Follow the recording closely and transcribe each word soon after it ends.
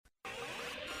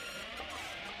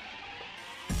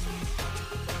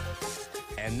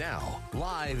And now,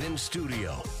 live in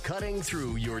studio, cutting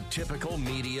through your typical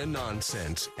media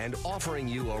nonsense and offering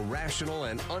you a rational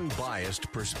and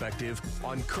unbiased perspective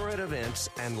on current events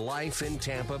and life in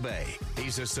Tampa Bay.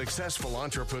 He's a successful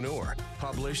entrepreneur,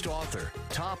 published author,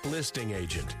 top listing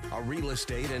agent, a real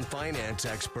estate and finance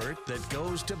expert that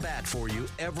goes to bat for you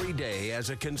every day as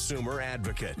a consumer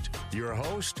advocate. Your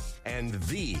host and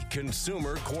the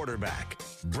consumer quarterback,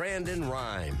 Brandon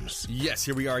Rhymes. Yes,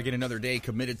 here we are again, another day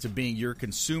committed to being your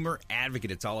consumer advocate.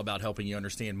 It's all about helping you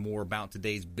understand more about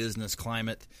today's business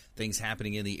climate, things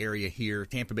happening in the area here.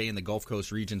 Tampa Bay and the Gulf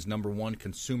Coast region's #1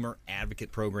 consumer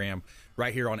advocate program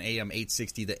right here on AM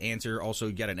 860 The Answer. Also,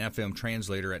 you got an FM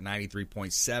translator at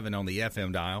 93.7 on the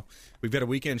FM dial. We've got a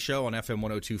weekend show on FM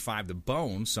 102.5 The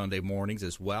Bone Sunday mornings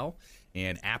as well.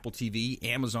 And Apple TV,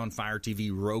 Amazon Fire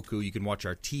TV, Roku. You can watch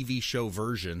our TV show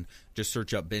version. Just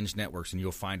search up Binge Networks, and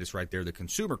you'll find us right there, the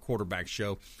Consumer Quarterback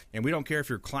Show. And we don't care if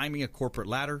you're climbing a corporate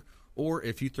ladder or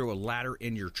if you throw a ladder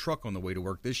in your truck on the way to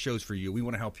work. This show's for you. We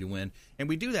want to help you win. And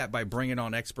we do that by bringing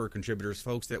on expert contributors,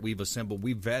 folks that we've assembled,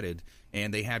 we've vetted,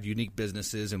 and they have unique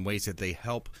businesses and ways that they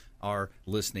help our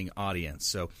listening audience.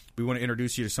 So we want to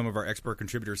introduce you to some of our expert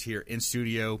contributors here in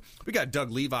studio. We got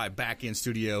Doug Levi back in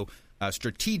studio.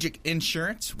 Strategic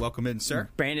Insurance. Welcome in, sir.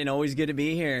 Brandon, always good to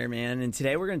be here, man. And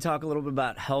today we're going to talk a little bit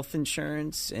about health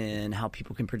insurance and how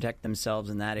people can protect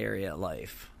themselves in that area of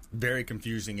life. Very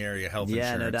confusing area, health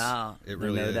insurance. Yeah, no doubt. It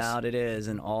really is. No doubt it is.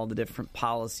 And all the different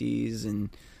policies and,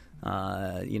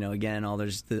 again, all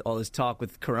this talk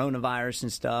with coronavirus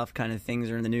and stuff, kind of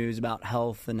things are in the news about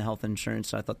health and health insurance.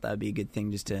 So I thought that would be a good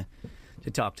thing just to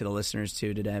talk to the listeners,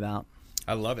 too, today about.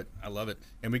 I love it.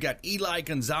 And we got Eli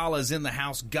Gonzalez in the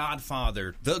house,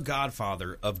 the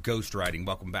godfather of ghostwriting.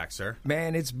 Welcome back, sir.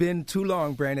 Man, it's been too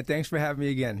long, Brandon. Thanks for having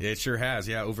me again. It sure has.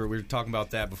 Yeah, we were talking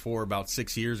about that before, about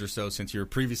 6 years or so since you were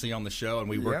previously on the show, and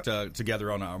we worked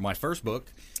together on my first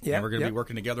book, and we're going to be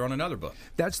working together on another book.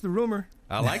 That's the rumor.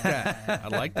 I like that.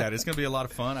 It's going to be a lot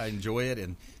of fun. I enjoy it,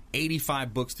 and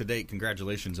 85 books to date.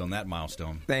 Congratulations on that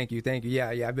milestone. Thank you. Yeah,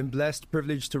 I've been blessed,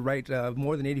 privileged to write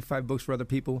more than 85 books for other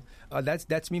people.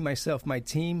 That's me, myself, my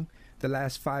team. The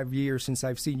last 5 years since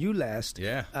I've seen you last,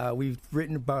 we've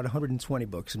written about 120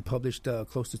 books and published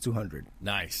close to 200.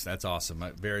 Nice. That's awesome.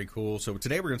 Very cool. So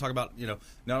today we're going to talk about,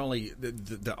 not only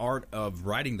the art of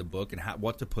writing the book and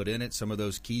what to put in it, some of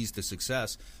those keys to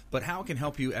success, but how it can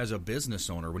help you as a business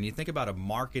owner. When you think about a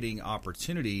marketing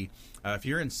opportunity, if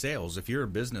you're in sales, if you're in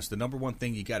business, the number one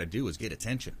thing you got to do is get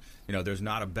attention. There's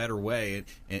not a better way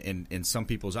in some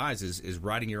people's eyes is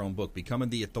writing your own book, becoming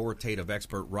the authoritative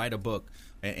expert, write a book.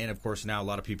 And of course, now a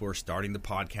lot of people are starting the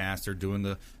podcast. They're doing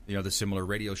the similar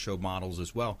radio show models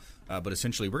as well. But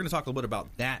essentially, we're going to talk a little bit about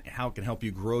that and how it can help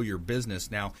you grow your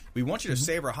business. Now, we want you to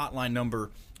save our hotline number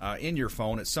in your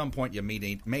phone. At some point, you may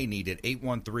need it,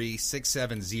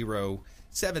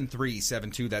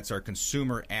 813-670-7372. That's our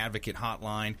consumer advocate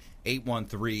hotline.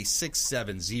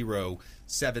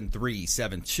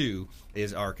 813-670-7372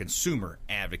 is our consumer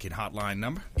advocate hotline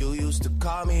number. You used to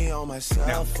call me on my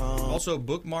cell phone. Also,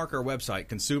 bookmark our website,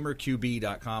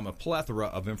 consumerqb.com. A plethora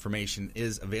of information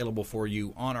is available for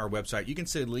you on our website. You can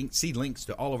see links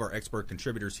to all of our expert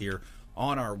contributors here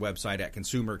on our website at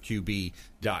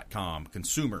consumerqb.com,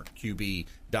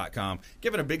 consumerqb.com.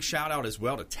 Giving a big shout-out as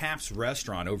well to Taps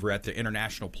Restaurant over at the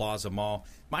International Plaza Mall.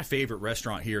 My favorite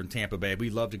restaurant here in Tampa Bay. We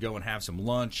love to go and have some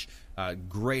lunch.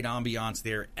 Great ambiance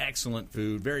there, excellent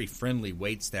food, very friendly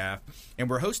wait staff. And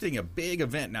we're hosting a big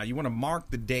event. Now, you want to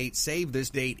mark the date, save this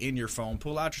date in your phone,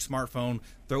 pull out your smartphone,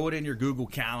 throw it in your Google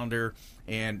Calendar,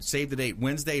 and save the date,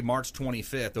 Wednesday, March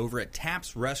 25th, over at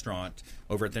Taps Restaurant,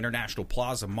 over at the International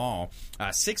Plaza Mall,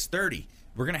 6:30.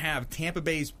 We're going to have Tampa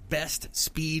Bay's best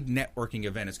speed networking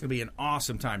event. It's going to be an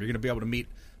awesome time. You're going to be able to meet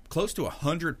close to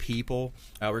 100 people.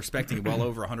 We're expecting well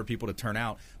over 100 people to turn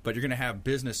out, but you're going to have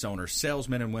business owners,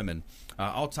 salesmen and women,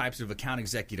 all types of account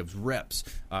executives, reps,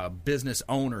 business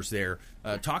owners there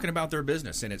talking about their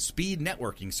business, and it's speed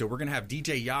networking. So we're going to have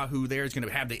DJ Yahoo there. He's going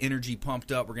to have the energy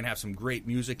pumped up. We're going to have some great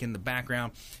music in the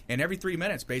background, and every 3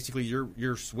 minutes, basically,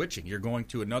 you're switching. You're going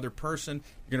to another person.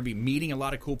 You're going to be meeting a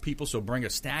lot of cool people, so bring a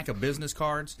stack of business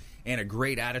cards and a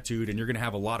great attitude, and you're going to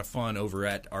have a lot of fun over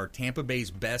at our Tampa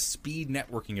Bay's best speed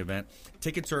networking event.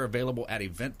 Tickets are available at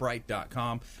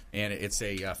eventbrite.com, and it's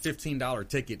a $15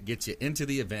 ticket, gets you into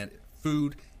the event,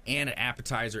 food and an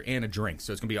appetizer and a drink.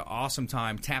 So it's going to be an awesome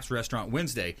time. Taps Restaurant,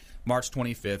 Wednesday, March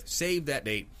 25th. Save that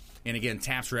date. And again,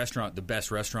 Taps Restaurant, the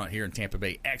best restaurant here in Tampa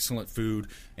Bay. Excellent food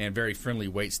and very friendly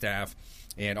wait staff.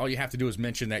 And all you have to do is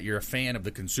mention that you're a fan of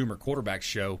the Consumer Quarterback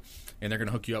Show, and they're going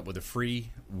to hook you up with a free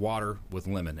water with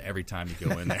lemon every time you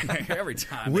go in there. Every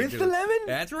time. With the lemon?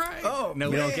 That's right. Oh,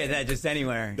 no, you don't get that just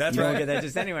anywhere. That's you right. don't get that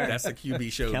just anywhere. That's the QB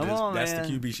Show. Come on, That's man.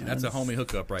 the QB Show. That's a homie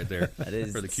hookup right there. That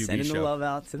is for the QB sending Show. the love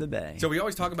out to the Bay. So we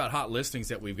always talk about hot listings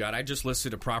that we've got. I just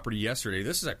listed a property yesterday.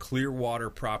 This is a Clearwater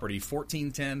property,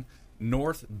 1410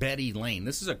 North Betty Lane.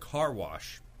 This is a car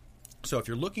wash. So if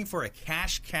you're looking for a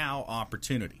cash cow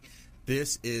opportunity,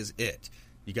 this is it.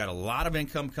 You got a lot of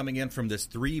income coming in from this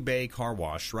 3-bay car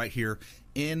wash right here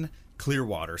in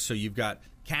Clearwater. So you've got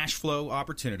cash flow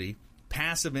opportunity,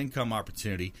 passive income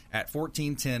opportunity at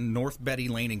 1410 North Betty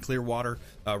Lane in Clearwater,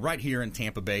 right here in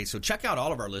Tampa Bay. So check out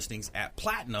all of our listings at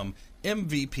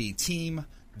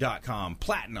PlatinumMVPTeam.com.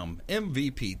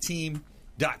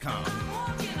 PlatinumMVPTeam.com.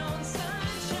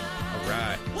 All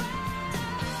right.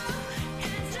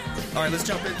 All right, let's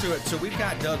jump into it. So we've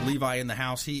got Doug Levi in the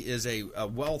house. He is a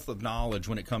wealth of knowledge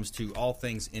when it comes to all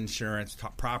things insurance,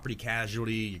 property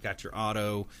casualty. You got your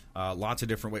auto, lots of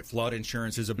different ways. Flood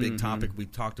insurance is a big topic we've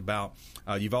talked about.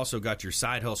 You've also got your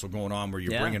side hustle going on where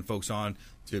you're bringing folks on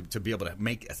to be able to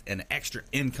make an extra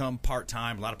income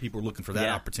part-time. A lot of people are looking for that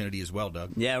opportunity as well,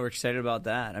 Doug. Yeah, we're excited about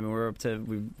that. I mean,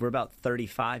 we're about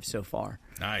 35 so far.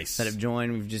 Nice. That have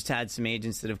joined. We've just had some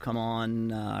agents that have come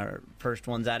on. Our first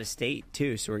one's out of state,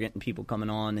 too, so we're getting people coming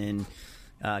on in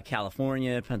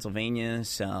California, Pennsylvania.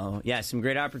 So, yeah, some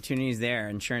great opportunities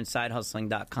there.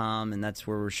 InsuranceSideHustling.com, and that's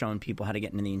where we're showing people how to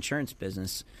get into the insurance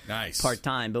business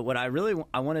part-time. But what I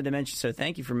wanted to mention, so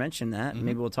thank you for mentioning that.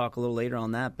 Maybe we'll talk a little later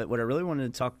on that. But what I really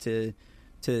wanted to talk to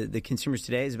the consumers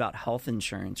today is about health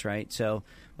insurance, right? So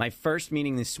my first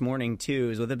meeting this morning, too,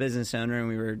 is with a business owner, and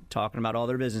we were talking about all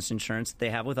their business insurance that they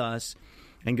have with us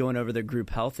and going over their group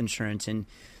health insurance. And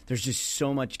there's just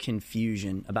so much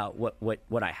confusion about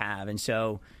what I have. And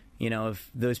so, you know, if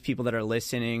those people that are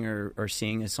listening or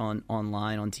seeing us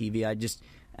online on TV, I just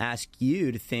ask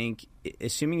you to think,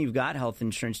 assuming you've got health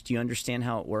insurance, do you understand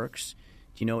how it works?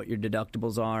 Do you know what your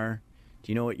deductibles are?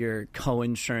 Do you know what your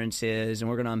co-insurance is? And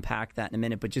we're going to unpack that in a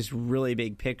minute. But just really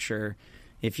big picture,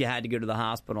 if you had to go to the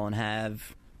hospital and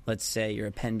have, let's say, your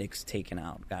appendix taken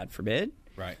out, God forbid,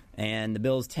 right? And the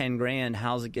bill's $10,000,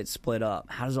 how's it get split up?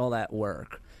 How does all that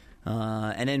work?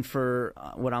 And then for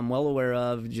what I'm well aware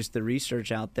of, just the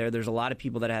research out there, there's a lot of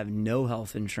people that have no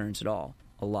health insurance at all.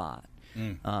 A lot.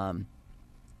 And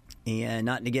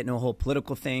not to get into a whole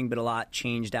political thing, but a lot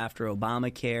changed after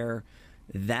Obamacare.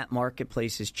 That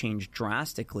marketplace has changed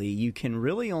drastically. You can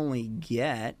really only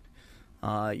get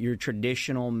your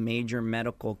traditional major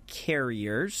medical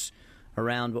carriers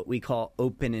around what we call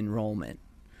open enrollment.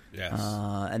 Yes.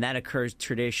 And that occurs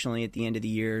traditionally at the end of the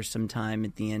year, sometime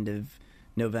at the end of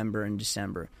November and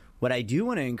December. What I do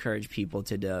want to encourage people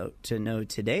to know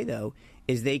today, though,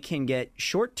 is they can get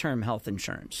short-term health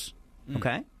insurance,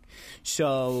 okay?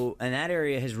 So, and that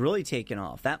area has really taken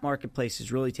off. That marketplace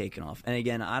has really taken off. And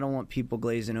again, I don't want people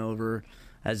glazing over.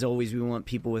 As always, we want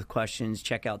people with questions.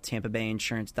 Check out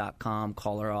TampaBayInsurance.com.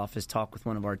 Call our office. Talk with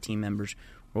one of our team members.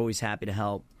 We're always happy to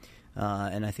help.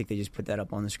 And I think they just put that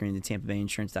up on the screen, the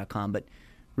TampaBayInsurance.com. But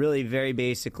really, very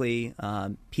basically,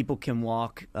 people can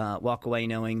walk away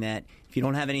knowing that if you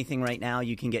don't have anything right now,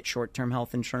 you can get short-term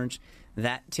health insurance.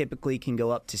 That typically can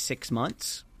go up to 6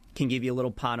 months. Can give you a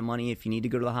little pot of money if you need to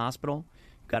go to the hospital.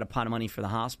 You've got a pot of money for the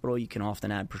hospital. You can often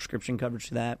add prescription coverage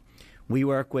to that. We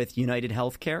work with United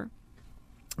Healthcare,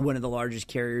 one of the largest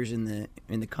carriers in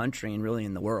the country and really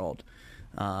in the world.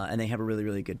 And they have a really,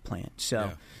 really good plan.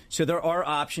 So there are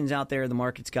options out there. The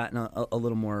market's gotten a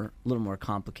little more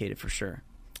complicated for sure.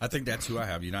 I think that's who I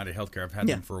have, United Healthcare. I've had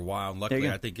them for a while. And luckily,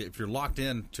 I think if you're locked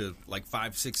in to like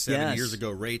 5, 6, 7 years ago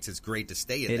rates, it's great to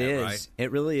stay in that, right? It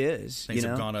really is. Things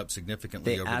have gone up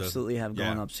significantly. They absolutely have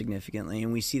gone up significantly.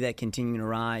 And we see that continuing to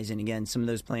rise. And again, some of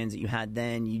those plans that you had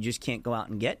then, you just can't go out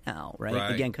and get now,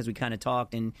 right? Again, because we kind of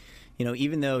talked. And, you know,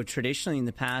 even though traditionally in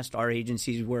the past our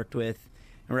agencies worked with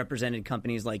and represented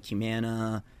companies like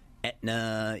Humana,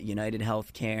 Aetna, United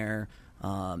Healthcare,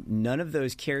 none of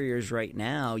those carriers right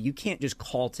now, you can't just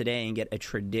call today and get a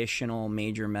traditional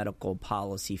major medical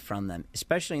policy from them,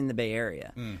 especially in the Bay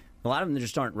Area. A lot of them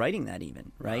just aren't writing that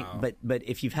even, right? Wow. But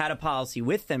if you've had a policy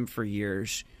with them for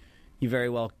years, you very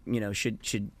well, you know,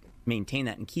 should maintain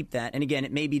that and keep that. And again,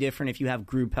 it may be different if you have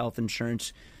group health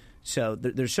insurance. So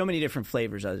there's so many different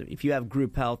flavors of it. If you have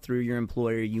group health through your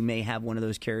employer, you may have one of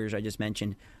those carriers I just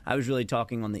mentioned. I was really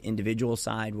talking on the individual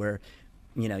side where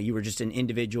you were just an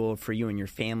individual for you and your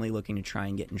family looking to try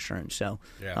and get insurance. So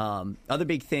other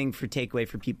big thing for takeaway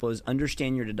for people is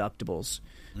understand your deductibles.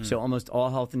 So almost all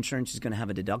health insurance is going to have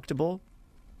a deductible,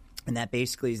 and that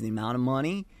basically is the amount of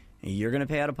money you're going to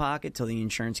pay out of pocket till the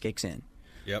insurance kicks in.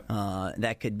 Yep.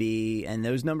 That could be, and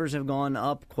those numbers have gone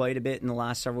up quite a bit in the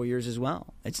last several years as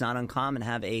well. It's not uncommon to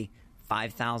have a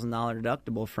 $5,000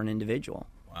 deductible for an individual.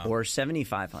 Wow. Or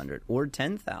 $7,500 or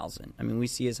 $10,000. I mean, we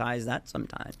see as high as that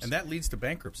sometimes. And that leads to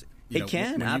bankruptcy. It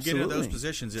can, when absolutely. you get into those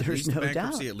positions, it leads to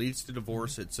bankruptcy, it leads to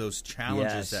divorce. It's those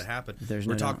challenges that happen.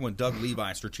 We're talking with Doug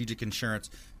Levi, Strategic Insurance,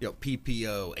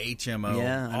 PPO,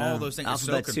 HMO, all those things.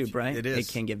 Alphabet soup, right? It is.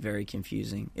 It can get very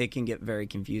confusing.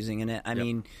 And I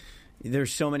mean,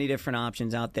 there's so many different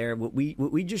options out there. What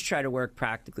we just try to work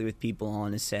practically with people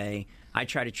on is say, I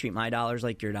try to treat my dollars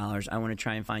like your dollars. I want to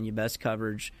try and find you best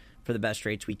coverage for the best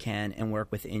rates we can and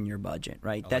work within your budget,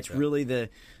 right? That's really the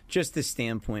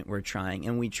standpoint we're trying.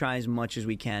 And we try as much as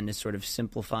we can to sort of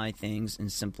simplify things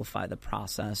and simplify the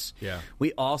process. Yeah.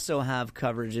 We also have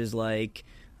coverages like,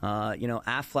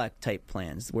 AFLAC type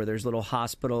plans where there's little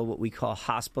what we call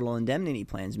hospital indemnity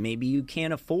plans. Maybe you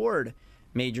can't afford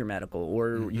major medical,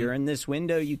 or you're in this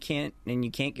window, you can't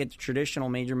get the traditional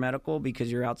major medical because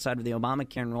you're outside of the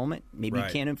Obamacare enrollment. Maybe you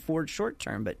can't afford short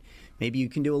term, but maybe you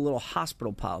can do a little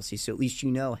hospital policy, so at least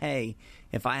hey,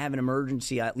 if I have an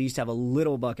emergency, I at least have a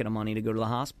little bucket of money to go to the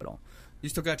hospital. You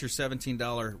still got your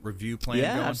 $17 review plan going?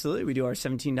 Yeah, absolutely. We do our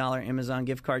 $17 Amazon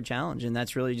gift card challenge, and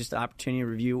that's really just the opportunity to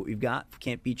review what we've got. If we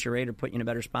can't beat your rate or put you in a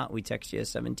better spot, we text you a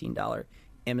 $17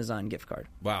 Amazon gift card.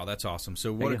 Wow, that's awesome.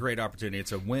 So what a great opportunity.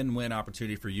 It's a win-win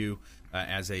opportunity for you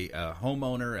as a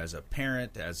homeowner, as a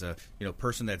parent, as a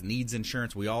person that needs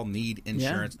insurance. We all need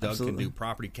insurance. Doug can do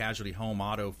property, casualty, home,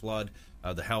 auto, flood,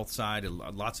 the health side,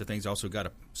 lots of things. Also got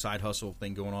a side hustle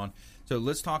thing going on. So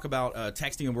let's talk about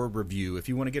texting a word review. If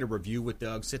you want to get a review with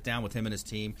Doug, sit down with him and his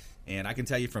team. And I can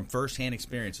tell you from firsthand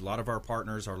experience, a lot of our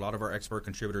partners, or a lot of our expert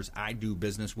contributors I do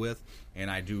business with, and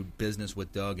I do business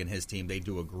with Doug and his team. They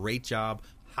do a great job.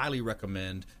 Highly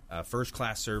recommend.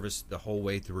 First-class service the whole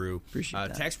way through. Appreciate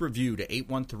that. Text review to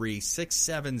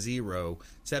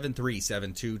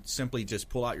 813-670-7372. Simply just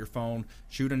pull out your phone,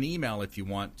 shoot an email if you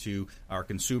want to our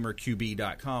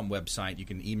ConsumerQB.com website. You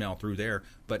can email through there.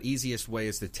 But easiest way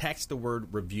is to text the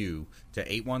word review to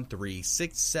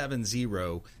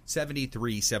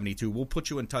 813-670-7372. We'll put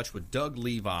you in touch with Doug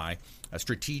Levi,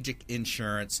 Strategic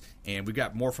Insurance. And we've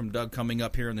got more from Doug coming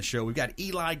up here in the show. We've got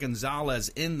Eli Gonzalez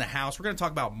in the house. We're going to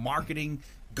talk about marketing,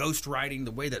 ghostwriting,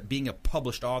 the way that being a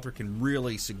published author can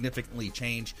really significantly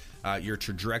change your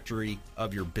trajectory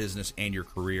of your business and your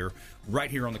career right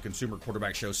here on the Consumer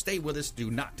Quarterback Show. Stay with us. Do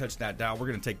not touch that dial. We're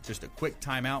going to take just a quick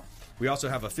time out. We also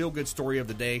have a feel-good story of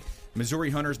the day.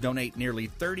 Missouri hunters donate nearly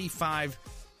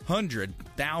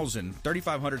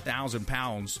 3,500,000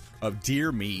 pounds of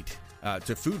deer meat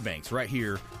to food banks right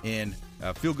here in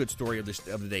feel-good story of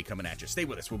the day coming at you. Stay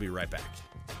with us. We'll be right back.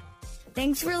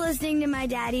 Thanks for listening to my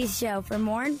daddy's show. For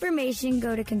more information,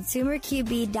 go to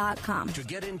ConsumerQB.com. To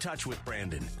get in touch with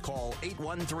Brandon, call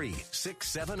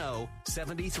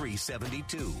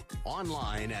 813-670-7372.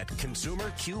 Online at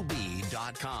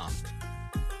ConsumerQB.com.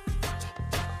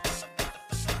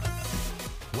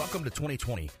 Welcome to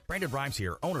 2020. Brandon Rhymes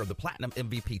here, owner of the Platinum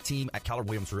MVP team at Keller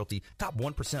Williams Realty, top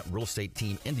 1% real estate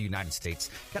team in the United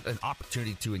States. Got an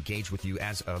opportunity to engage with you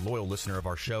as a loyal listener of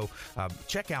our show.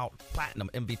 Check out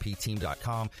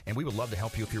PlatinumMVPteam.com, and we would love to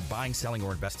help you if you're buying, selling,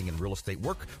 or investing in real estate.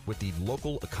 Work with the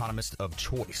local economist of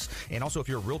choice. And also, if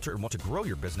you're a realtor and want to grow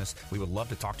your business, we would love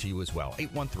to talk to you as well.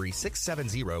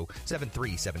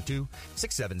 813-670-7372,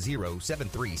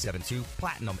 670-7372,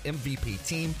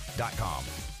 PlatinumMVPteam.com.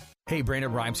 Hey,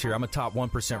 Brandon Rhymes here. I'm a top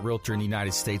 1% realtor in the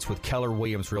United States with Keller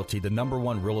Williams Realty, the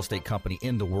 #1 real estate company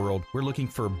in the world. We're looking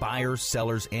for buyers,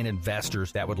 sellers, and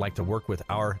investors that would like to work with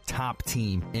our top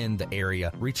team in the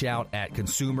area. Reach out at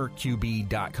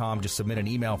ConsumerQB.com. Just submit an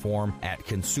email form at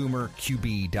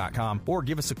ConsumerQB.com or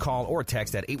give us a call or a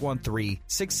text at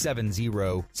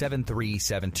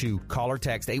 813-670-7372. Call or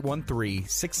text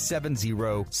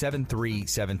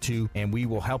 813-670-7372, and we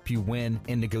will help you win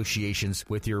in negotiations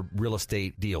with your real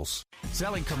estate deals.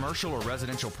 Selling commercial or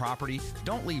residential property?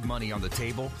 Don't leave money on the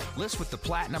table. List with the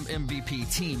Platinum MVP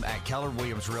team at Keller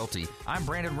Williams Realty. I'm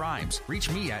Brandon Rhymes. Reach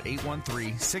me at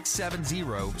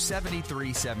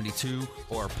 813-670-7372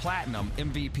 or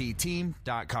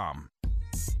PlatinumMVPteam.com.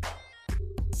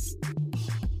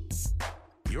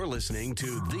 You're listening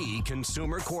to the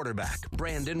Consumer Quarterback,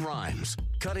 Brandon Rhymes,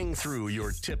 cutting through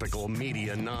your typical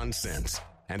media nonsense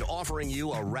and offering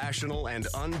you a rational and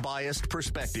unbiased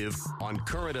perspective on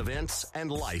current events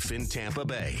and life in Tampa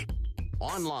Bay.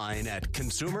 online at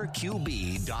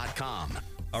ConsumerQB.com.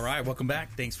 All right, welcome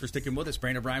back. Thanks for sticking with us.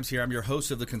 Brandon Rhymes here. I'm your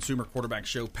host of the Consumer Quarterback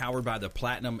Show, powered by the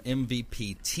Platinum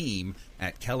MVP team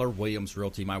at Keller Williams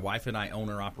Realty. My wife and I own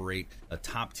or operate a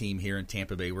top team here in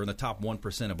Tampa Bay. We're in the top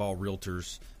 1% of all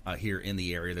realtors here in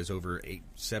the area. There's over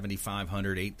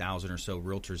 7,500, 8,000 or so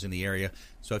realtors in the area.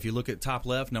 So if you look at top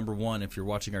left, number one, if you're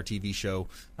watching our TV show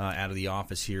out of the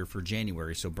office here for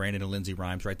January. So Brandon and Lindsay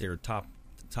Rhymes right there, top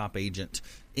agent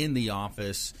in the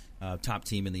office. Top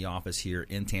team in the office here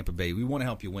in Tampa Bay. We want to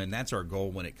help you win. That's our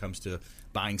goal when it comes to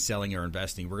buying, selling, or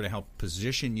investing. We're going to help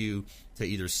position you to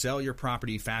either sell your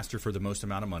property faster for the most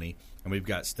amount of money, and we've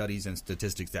got studies and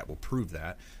statistics that will prove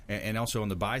that. And also on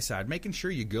the buy side, making sure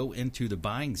you go into the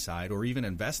buying side or even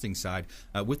investing side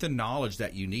with the knowledge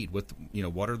that you need. With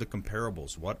what are the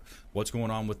comparables? What's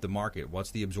going on with the market? What's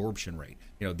the absorption rate?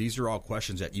 These are all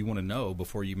questions that you want to know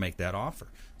before you make that offer.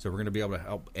 So we're going to be able to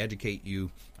help educate you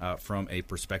from a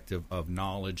perspective of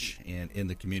knowledge and in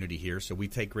the community here. So we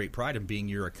take great pride in being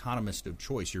your economist of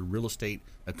choice, your real estate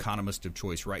economist of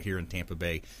choice right here in Tampa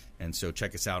Bay. And so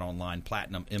check us out online,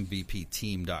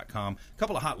 PlatinumMVPteam.com. A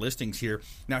couple of hot listings here.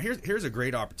 Now, here's a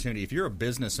great opportunity. If you're a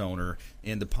business owner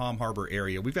in the Palm Harbor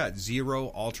area, we've got 0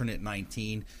 alternate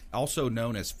 19, also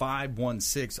known as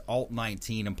 516 alt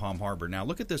 19 in Palm Harbor. Now,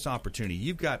 look at this opportunity.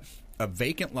 You've got a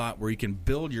vacant lot where you can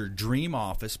build your dream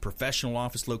office, professional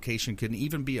office location, can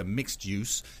even be a mixed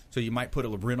use. So you might put a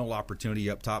rental opportunity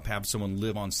up top, have someone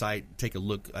live on site, take a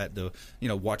look at the,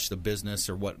 watch the business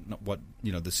or what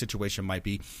the situation might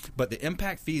be. But the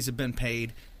impact fees have been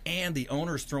paid, and the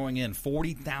owner's throwing in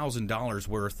 $40,000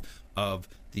 worth of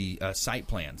the site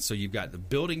plans. So you've got the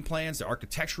building plans, the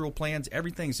architectural plans,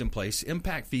 everything's in place.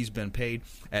 Impact fees been paid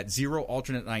at 0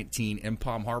 alternate 19 in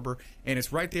Palm Harbor, and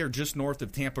it's right there just north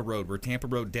of Tampa Road, where Tampa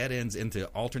Road dead ends into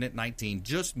alternate 19,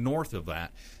 just north of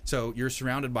that. So you're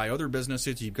surrounded by other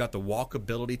businesses. You've got the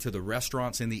walkability to the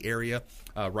restaurants in the area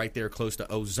right there close to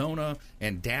Ozona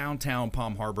and downtown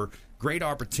Palm Harbor. Great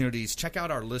opportunities. Check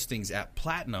out our listings at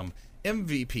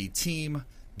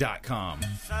PlatinumMVPteam.com.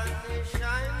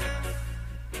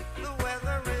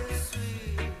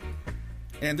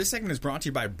 And this segment is brought to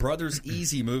you by Brothers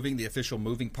Easy Moving, the official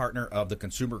moving partner of the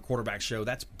Consumer Quarterback Show.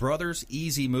 That's Brothers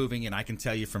Easy Moving, and I can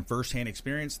tell you from firsthand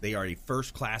experience, they are a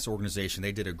first-class organization.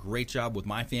 They did a great job with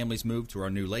my family's move to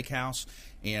our new lake house,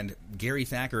 and Gary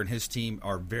Thacker and his team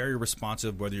are very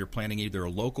responsive, whether you're planning either a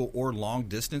local or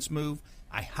long-distance move.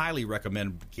 I highly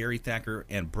recommend Gary Thacker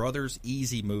and Brothers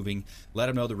Easy Moving. Let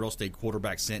them know the Real Estate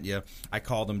Quarterback sent you. I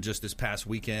called them just this past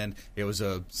weekend. It was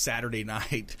a Saturday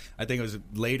night. I think it was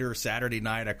later Saturday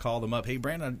night. I called them up. Hey,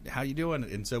 Brandon, how you doing?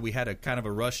 And so we had a kind of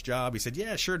a rush job. He said,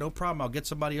 yeah, sure, no problem. I'll get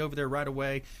somebody over there right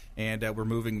away. And we're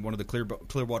moving one of the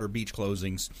Clearwater Beach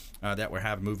closings that we're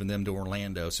having, moving them to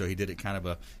Orlando. So he did it kind of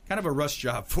a rush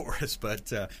job for us,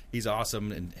 but he's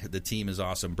awesome, and the team is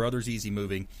awesome. Brothers Easy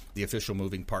Moving, the official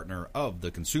moving partner of the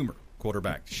Consumer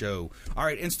Quarterback Show. All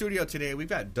right, in studio today, we've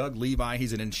got Doug Levi.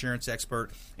 He's an insurance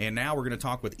expert. And now we're going to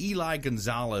talk with Eli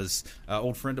Gonzalez,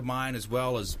 old friend of mine, as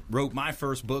well as wrote my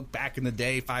first book back in the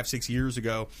day, 5-6 years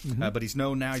ago. But he's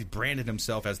known now, he's branded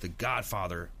himself as the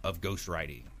godfather of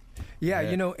ghostwriting. Yeah,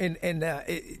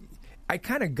 I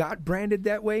kind of got branded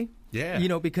that way. Yeah,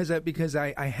 because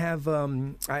I have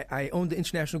I own the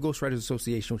International Ghostwriters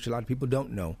Association, which a lot of people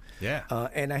don't know. Yeah,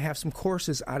 and I have some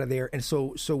courses out of there, and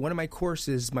so one of my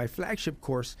courses, my flagship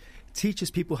course,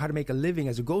 teaches people how to make a living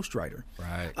as a ghostwriter.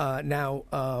 Right.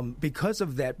 Now, because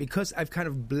of that, because I've kind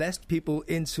of blessed people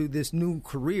into this new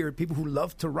career, people who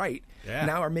love to write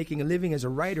now are making a living as a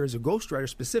writer, as a ghostwriter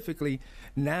specifically.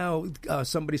 Now,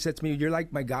 somebody said to me, "You're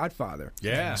like my godfather."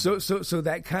 Yeah. So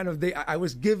that kind of I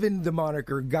was given the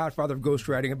moniker Godfather of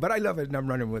Ghostwriting, but I love it and I'm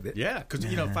running with it. Yeah, because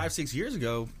 5-6 years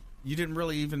ago, you didn't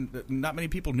really not many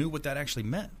people knew what that actually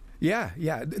meant. Yeah.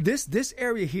 This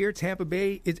area here, Tampa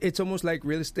Bay, it's almost like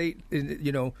real estate.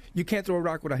 You can't throw a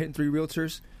rock without hitting 3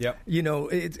 realtors. Yep.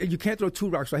 You can't throw 2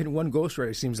 rocks without hitting 1 ghostwriter.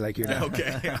 It seems like here now.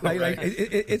 Okay.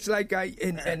 It's like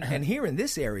and here in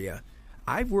this area,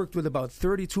 I've worked with about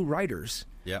 32 writers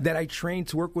that I trained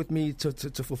to work with me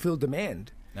to fulfill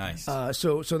demand. Nice.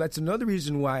 So that's another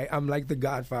reason why I'm like the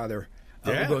godfather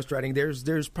of ghostwriting.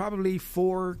 There's probably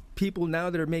 4 people now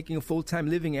that are making a full-time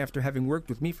living after having worked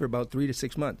with me for about 3 to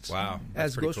 6 months. Wow,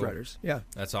 as ghostwriters. Cool. Yeah,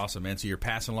 that's awesome, man. So you're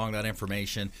passing along that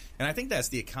information, and I think that's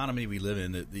the economy we live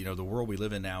in. The world we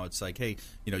live in now. It's like, hey,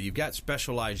 you've got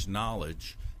specialized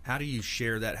knowledge. How do you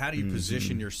share that? How do you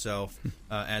position yourself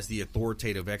as the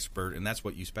authoritative expert? And that's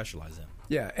what you specialize in.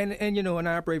 Yeah, and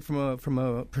I operate from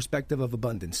a perspective of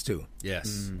abundance too.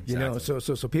 Yes, exactly.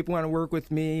 So people want to work with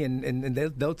me, and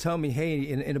they'll tell me, hey,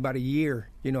 in about a year,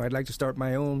 I'd like to start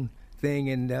my own thing,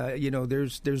 and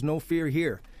there's no fear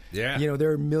here. Yeah.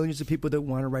 There are millions of people that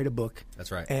want to write a book.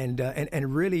 That's right.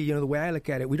 And really, the way I look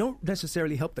at it, we don't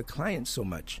necessarily help the clients so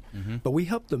much, but we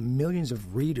help the millions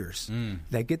of readers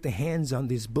that get the hands on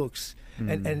these books.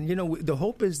 And the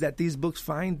hope is that these books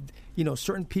find,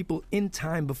 certain people in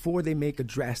time before they make a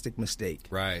drastic mistake.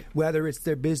 Right. Whether it's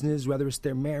their business, whether it's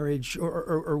their marriage,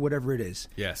 or whatever it is.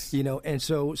 Yes. And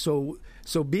so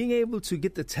being able to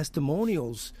get the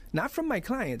testimonials, not from my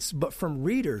clients, but from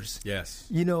readers, yes,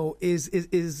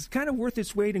 is kind of worth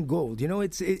its weight in gold.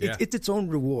 It's its own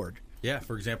reward. Yeah.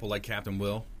 For example, like Captain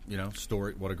Will,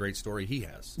 story. What a great story he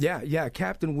has. Yeah.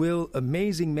 Captain Will,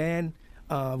 amazing man.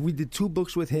 We did 2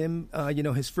 books with him.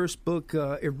 His first book,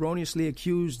 erroneously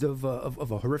accused of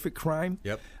a horrific crime.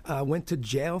 Yep. Went to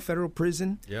jail, federal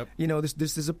prison. Yep.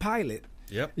 This is a pilot.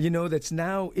 Yep. That's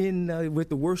now in with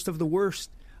the worst of the worst.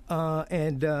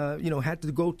 And had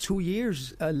to go 2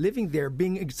 years living there,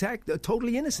 being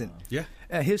totally innocent. Yeah.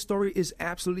 His story is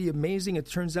absolutely amazing. It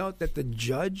turns out that the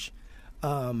judge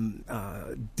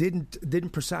didn't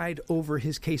preside over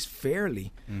his case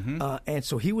fairly, and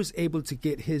so he was able to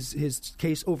get his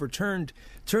case overturned.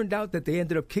 Turned out that they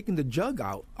ended up kicking the judge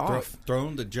off.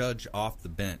 Thrown the judge off the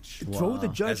bench. Wow. Throw the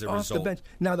judge off the bench.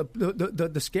 Now,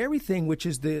 the scary thing, which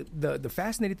is the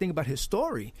fascinating thing about his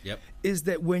story, is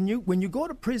that when you go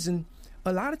to prison,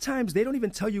 a lot of times they don't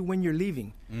even tell you when you're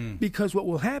leaving, because what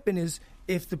will happen is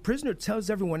if the prisoner tells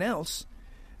everyone else,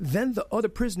 then the other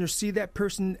prisoners see that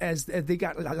person as they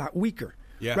got a lot weaker,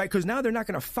 right? Because now they're not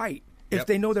going to fight if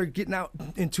they know they're getting out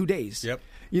in 2 days. Yep.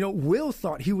 Will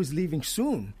thought he was leaving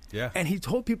soon, and he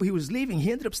told people he was leaving.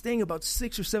 He ended up staying about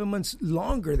 6 or 7 months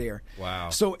longer there.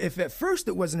 Wow. So if at first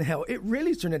it wasn't hell, it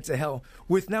really turned into hell.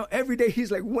 With now every day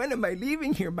he's like, when am I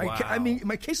leaving here?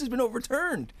 My case has been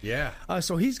overturned. Yeah.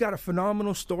 So he's got a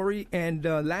phenomenal story. And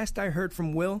last I heard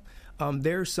from Will,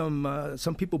 there's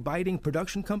some people biting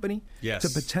production company to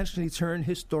potentially turn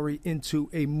his story into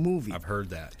a movie. I've heard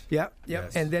that. Yeah.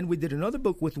 Yes. And then we did another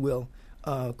book with Will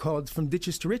called From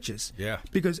Ditches to Riches. Yeah.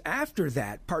 Because after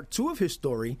that, part 2 of his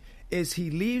story is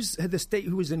he leaves the state he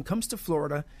was in, comes to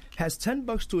Florida, has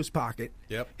 $10 to his pocket.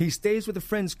 Yep. He stays with a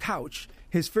friend's couch.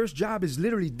 His first job is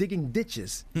literally digging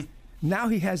ditches. Now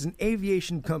he has an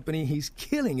aviation company. He's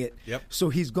killing it. Yep. So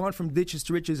he's gone from ditches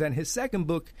to riches. And his second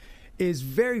book is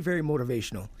very, very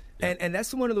motivational. And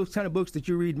that's one of those kind of books that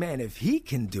you read, man, if he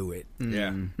can do it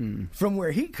from where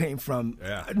he came from,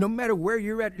 no matter where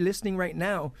you're at listening right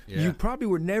now, you probably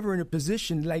were never in a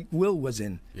position like Will was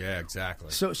in. Yeah,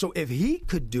 exactly. So if he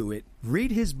could do it,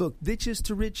 read his book, Ditches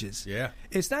to Riches. Yeah.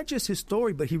 It's not just his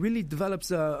story, but he really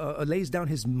develops, lays down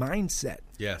his mindset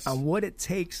on what it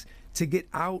takes to get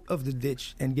out of the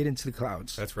ditch and get into the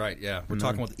clouds. That's right, yeah. We're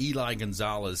talking with Eli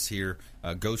Gonzalez here,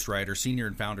 ghostwriter, senior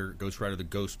and founder, ghostwriter of the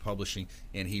Ghost Publishing,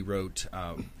 and he wrote,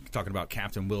 talking about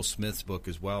Captain Will Smith's book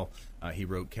as well. He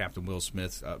wrote Captain Will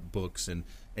Smith's books, and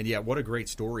yeah, what a great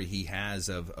story he has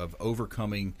of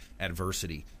overcoming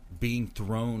adversity, being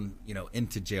thrown,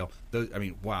 into jail.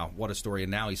 Wow, what a story!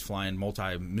 And now he's flying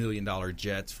multi-million-dollar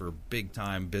jets for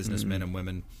big-time businessmen and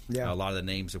women. Yeah. A lot of the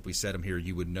names, if we said them here,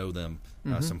 you would know them.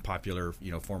 Some popular,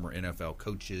 former NFL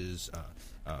coaches,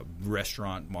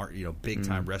 restaurant,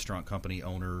 big-time restaurant company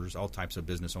owners, all types of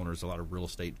business owners, a lot of real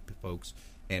estate folks,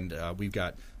 and we've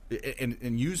got.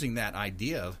 And using that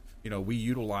idea, we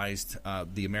utilized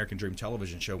the American Dream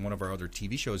television show, one of our other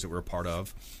TV shows that we're a part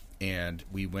of. And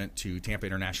we went to Tampa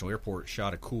International Airport,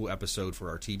 shot a cool episode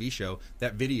for our TV show.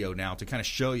 That video now, to kind of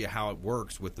show you how it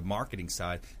works with the marketing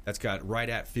side, that's got right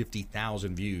at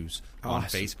 50,000 views on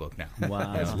Facebook now.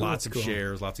 Wow. Has lots of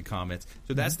shares, lots of comments.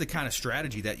 So that's the kind of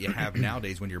strategy that you have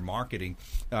nowadays when you're marketing.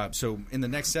 So in the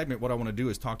next segment, what I want to do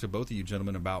is talk to both of you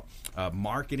gentlemen about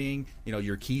marketing,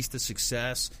 your keys to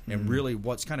success, and really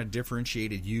what's kind of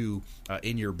differentiated you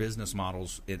in your business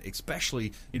models,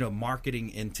 especially, marketing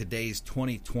in today's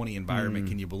 2020 environment.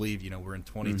 Can you believe, we're in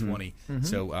 2020?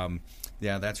 So,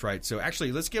 yeah, that's right. So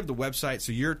actually, let's give the website.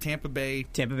 So you're Tampa Bay.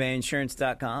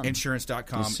 TampaBayInsurance.com.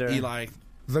 Insurance.com. Yes, sir. Eli.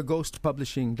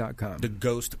 TheGhostPublishing.com.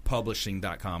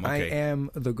 TheGhostPublishing.com. Okay. I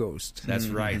am the ghost. That's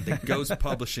right. The Ghost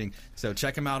Publishing. So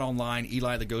check him out online,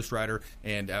 Eli the Ghostwriter.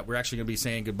 And we're actually going to be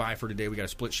saying goodbye for today. We got a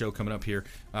split show coming up here.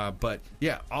 But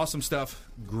yeah, awesome stuff.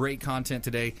 Great content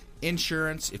today.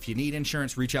 Insurance. If you need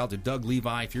insurance, reach out to Doug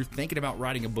Levi. If you're thinking about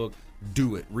writing a book,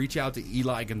 do it. Reach out to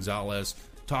Eli Gonzalez.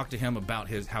 Talk to him about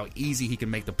how easy he can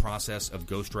make the process of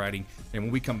ghostwriting. And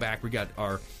when we come back, we got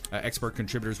our expert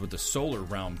contributors with the solar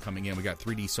realm coming in. We got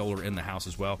 3D solar in the house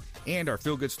as well. And our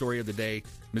feel-good story of the day,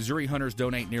 Missouri hunters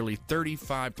donate nearly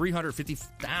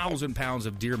 350,000 pounds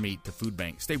of deer meat to food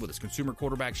bank. Stay with us. Consumer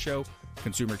Quarterback Show,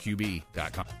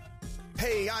 ConsumerQB.com.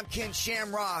 Hey, I'm Ken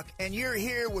Shamrock, and you're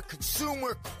here with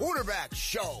Consumer Quarterback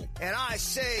Show. And I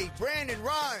say, Brandon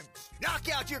Rhymes, knock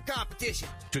out your competition.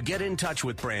 To get in touch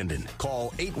with Brandon, call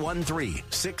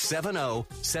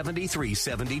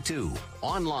 813-670-7372.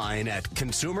 Online at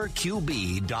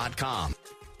consumerqb.com.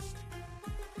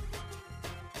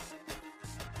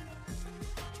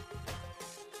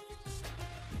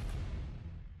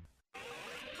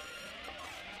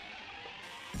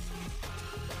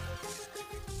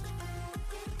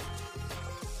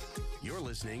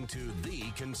 Listening to the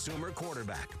Consumer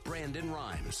Quarterback, Brandon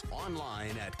Rhymes,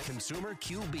 online at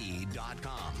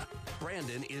consumerqb.com.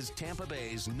 Brandon is Tampa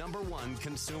Bay's #1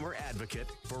 consumer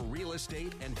advocate for real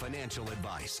estate and financial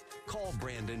advice. Call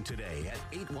Brandon today at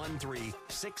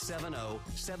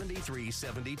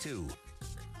 813-670-7372.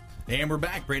 And we're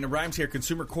back. Brandon Rhymes here,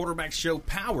 Consumer Quarterback Show,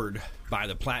 powered by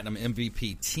the Platinum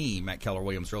MVP team at Keller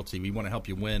Williams Realty. We want to help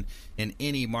you win in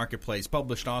any marketplace.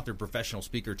 Published author, professional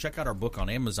speaker. Check out our book on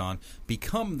Amazon.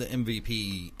 Become the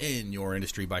MVP in your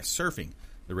industry by surfing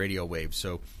the radio waves.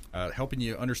 So helping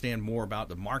you understand more about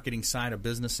the marketing side of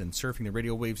business and surfing the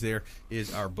radio waves there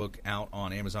is our book out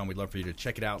on Amazon. We'd love for you to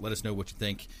check it out. Let us know what you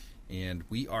think. And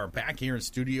we are back here in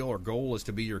studio. Our goal is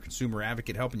to be your consumer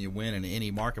advocate, helping you win in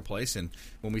any marketplace. And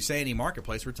when we say any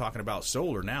marketplace, we're talking about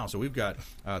solar now. So we've got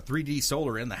 3D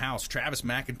Solar in the house. Travis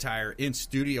McIntyre in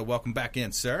studio. Welcome back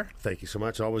in, sir. Thank you so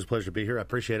much. Always a pleasure to be here. I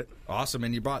appreciate it. Awesome.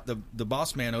 And you brought the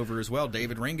boss man over as well,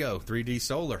 David Ringo, 3D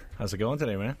Solar. How's it going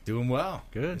today, man? Doing well.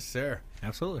 Good. Yes, sir.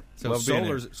 Absolutely. So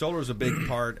solar's a big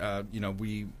part.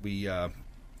 You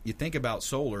think about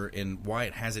solar and why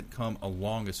it hasn't come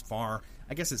along as far.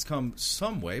 I guess it's come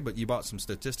some way, but you brought some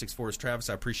statistics for us, Travis.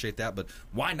 I appreciate that. But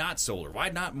why not solar? Why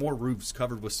not more roofs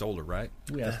covered with solar, right?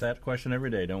 We ask that question every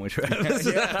day, don't we, Travis?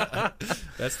 Yeah,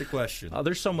 that's the question.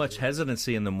 There's so much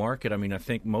hesitancy in the market. I mean, I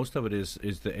think most of it is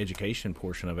the education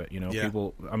portion of it. You know,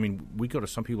 people, I mean, we go to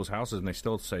some people's houses and they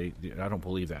still say, I don't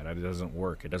believe that. It doesn't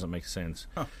work. It doesn't make sense.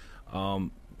 Huh.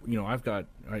 You know,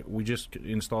 we just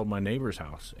installed my neighbor's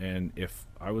house, and if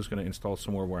I was going to install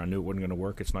somewhere where I knew it wasn't going to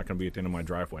work, it's not going to be at the end of my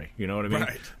driveway. You know what I mean?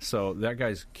 Right. So that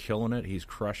guy's killing it. He's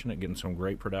crushing it, getting some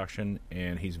great production,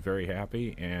 and he's very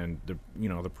happy. And the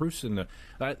proof's in the.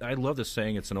 I love this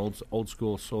saying. It's an old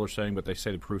school solar saying, but they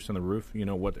say the proof's in the roof. You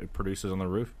know what it produces on the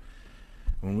roof.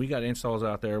 When we got installs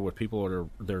out there with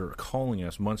people they're calling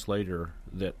us months later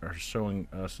that are showing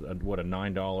us a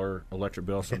 $9 electric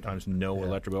bill, sometimes no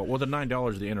electric bill. Well, the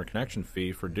 $9 is the interconnection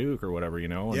fee for Duke or whatever, you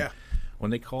know. And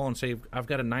when they call and say, I've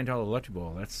got a $9 electric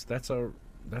bill, that's a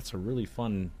really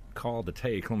fun call to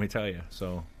take, let me tell you.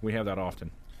 So we have that often.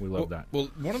 We love that.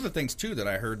 Well, one of the things, too, that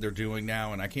I heard they're doing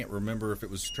now, and I can't remember if it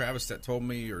was Travis that told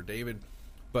me or David,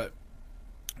 but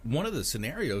one of the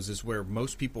scenarios is where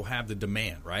most people have the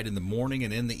demand, right? In the morning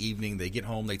and in the evening, they get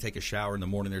home, they take a shower. In the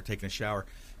morning, they're taking a shower,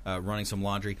 running some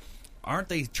laundry. Aren't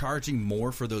they charging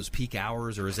more for those peak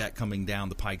hours, or is that coming down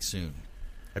the pike soon?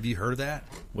 Have you heard of that?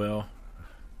 Well,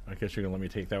 I guess you're going to let me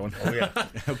take that one. Oh, yeah.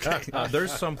 Okay.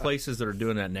 There's some places that are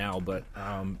doing that now, but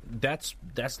that's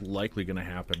likely going to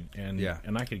happen. And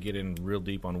I could get in real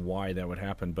deep on why that would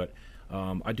happen, but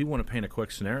I do want to paint a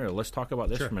quick scenario. Let's talk about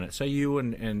this for a minute. Say you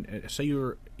and say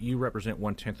you represent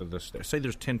 1/10 of the state. Say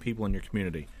there's 10 people in your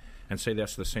community, and say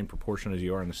that's the same proportion as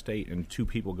you are in the state, and 2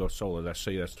 people go solar. Let's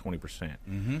say that's 20%.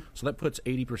 Mm-hmm. So that puts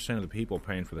 80% of the people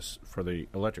paying for the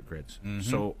electric grids. Mm-hmm.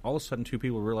 So all of a sudden, 2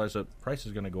 people realize that the price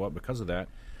is going to go up because of that.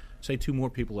 Say 2 more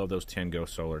people of those 10 go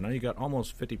solar. Now you got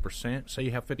almost 50%. Say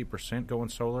you have 50% going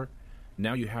solar.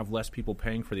 Now you have less people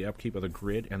paying for the upkeep of the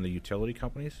grid and the utility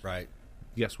companies. Right.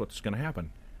 Guess what's going to happen?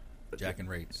 Jacking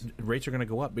rates. Rates are going to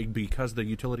go up because the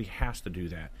utility has to do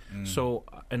that. Mm. So,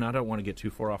 and I don't want to get too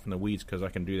far off in the weeds because I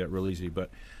can do that real easy, but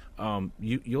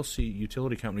you'll see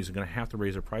utility companies are going to have to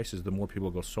raise their prices the more people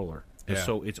go solar. And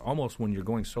so it's almost when you're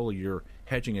going solar, you're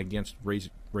hedging against raise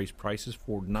prices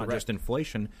for not just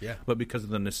inflation, but because of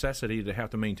the necessity to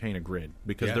have to maintain a grid,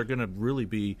 because they're going to really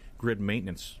be grid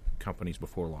maintenance companies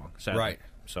before long, sadly. Right.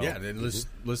 So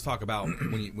let's talk about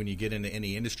when you get into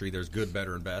any industry, there's good,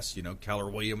 better, and best. You know, Keller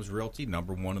Williams Realty, #1 in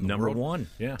the world. Number one,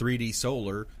 3D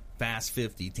Solar, Fast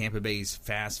 50, Tampa Bay's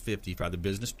Fast 50 by the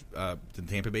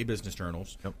Tampa Bay Business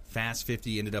Journals. Yep. Fast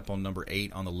 50 ended up on number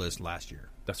 8 on the list last year.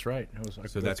 That's right.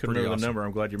 So that's pretty awesome. The number.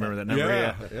 I'm glad you remember that number.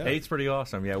 Yeah. 8's pretty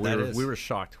awesome. Yeah, we were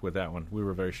shocked with that one. We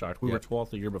were very shocked. We were 12th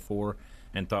the year before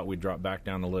and thought we'd drop back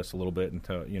down the list a little bit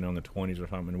into in the 20s or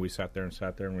something. And we sat there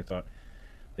and we thought,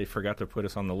 they forgot to put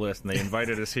us on the list, and they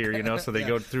invited us here, so they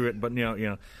go through it. But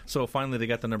so finally they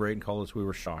got the number 8 and called us. We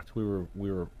were shocked. We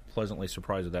were pleasantly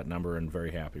surprised with that number and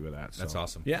very happy with that. So. That's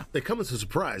awesome. Yeah. They come as a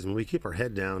surprise when we keep our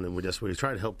head down and we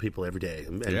try to help people every day.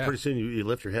 And pretty soon you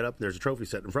lift your head up and there's a trophy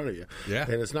set in front of you. Yeah.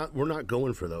 And we're not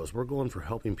going for those. We're going for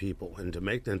helping people and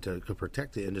to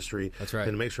protect the industry. That's right.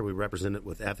 And to make sure we represent it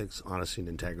with ethics, honesty, and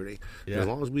integrity. Yeah. And as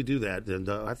long as we do that, then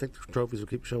I think the trophies will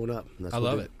keep showing up. I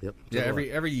love it. Yep. Yeah.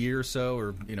 Every year or so,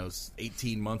 or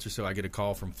 18 months or so, I get a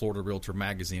call from Florida Realtor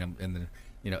Magazine, and then.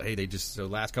 Hey, so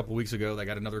last couple of weeks ago, they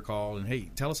got another call, and hey,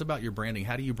 tell us about your branding.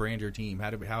 How do you brand your team? How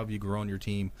have you grown your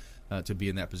team to be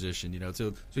in that position?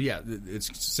 So yeah,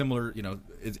 it's similar.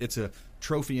 It's a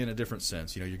trophy in a different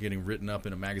sense. You're getting written up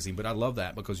in a magazine, but I love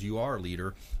that because you are a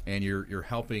leader and you're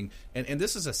helping. And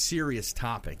this is a serious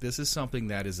topic. This is something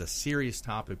that is a serious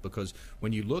topic because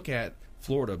when you look at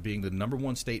Florida being the number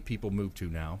one state people move to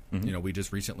now, we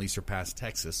just recently surpassed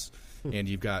Texas. And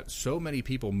you've got so many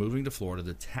people moving to Florida,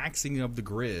 the taxing of the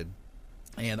grid,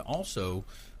 and also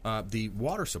the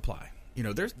water supply.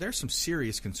 There's some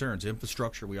serious concerns.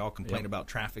 Infrastructure, we all complain about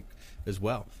traffic as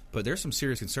well. But there's some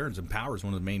serious concerns, and power is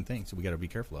one of the main things that we got to be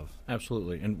careful of.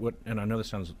 Absolutely. And I know this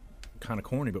sounds kind of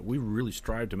corny, but we really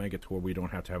strive to make it to where we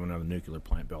don't have to have another nuclear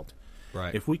plant built.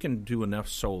 Right. If we can do enough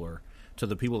solar to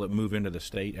the people that move into the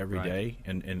state every day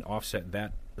and offset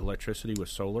that electricity with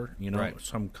solar,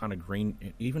 some kind of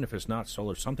green, even if it's not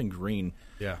solar, something green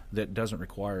that doesn't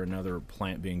require another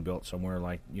plant being built somewhere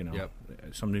like,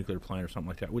 some nuclear plant or something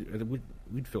like that,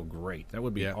 we'd feel great. That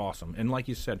would be awesome. And like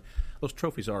you said, those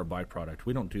trophies are a byproduct.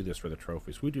 We don't do this for the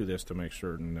trophies. We do this to make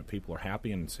certain that people are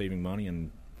happy and saving money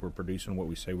and we're producing what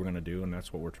we say we're going to do, and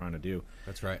that's what we're trying to do.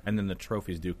 That's right. And then the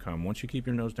trophies do come. Once you keep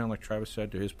your nose down, like Travis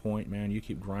said, to his point, man, you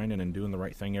keep grinding and doing the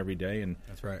right thing every day, and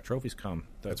that's right. Trophies come.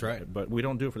 That's right. But we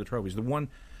don't do it for the trophies. The one,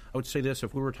 I would say this,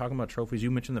 if we were talking about trophies, you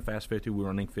mentioned the Fast 50, we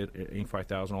were on Inc.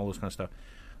 5000, all those kind of stuff.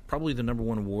 Probably the number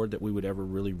one award that we would ever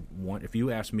really want, if you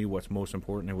ask me what's most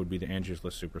important, it would be the Angie's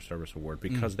List Super Service Award,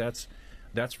 because that's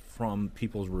from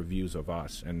people's reviews of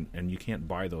us, and you can't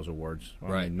buy those awards.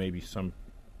 I mean, maybe some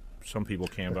people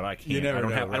can, but I can't. I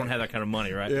don't have that kind of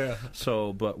money, right? Yeah.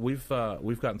 So, but we've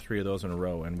gotten 3 of those in a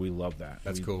row, and we love that.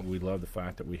 That's cool. We love the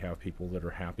fact that we have people that are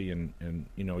happy, and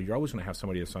you're always going to have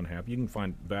somebody that's unhappy. You can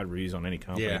find bad reviews on any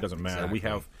company; it doesn't matter.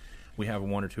 Exactly. We have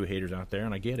 1 or 2 haters out there,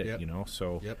 and I get it.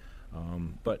 So. Yep.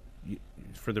 But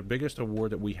for the biggest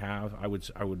award that we have, I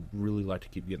would really like to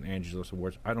keep getting the Angie's List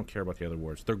Awards. I don't care about the other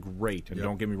awards; they're great, and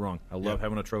don't get me wrong. I love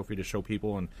having a trophy to show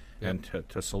people and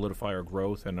to solidify our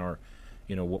growth and our.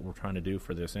 What we're trying to do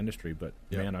for this industry. But,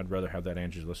 man, I'd rather have that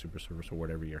Angie's List Super Service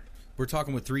Award every year. We're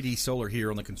talking with 3D Solar here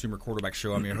on the Consumer Quarterback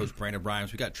Show. I'm your host, Brandon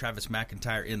Bryans. We got Travis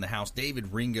McIntyre in the house,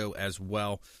 David Ringo as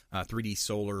well, 3D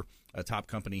Solar, a top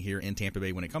company here in Tampa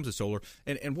Bay when it comes to solar.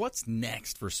 And what's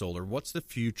next for solar? What's the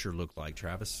future look like,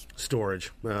 Travis?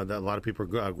 Storage. A lot of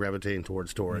people are gravitating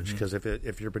towards storage because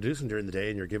if you're producing during the day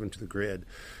and you're giving to the grid,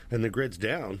 and the grid's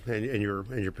down and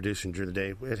you're producing during the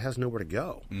day, it has nowhere to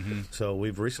go. So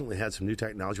we've recently had some new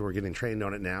technology. We're getting trained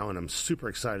on it now, and I'm super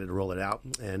excited to roll it out.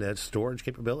 And it's storage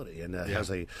capability, and it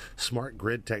has a smart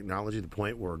grid technology to the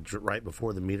point where right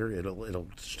before the meter, it'll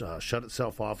shut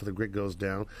itself off if the grid goes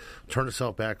down, turn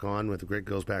itself back on when the grid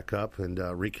goes back up, and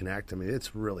reconnect. I mean,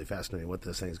 it's really fascinating what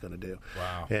this thing's going to do.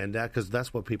 Wow. And because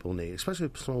that's what people need, especially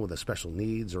if someone with special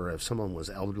needs or if someone was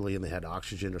elderly and they had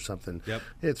oxygen or something.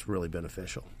 It's really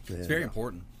beneficial. It's very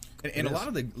important. And a lot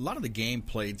of the game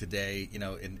played today,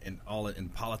 in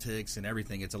politics and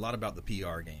everything, it's a lot about the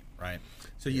PR game, right?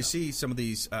 So you see some of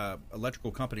these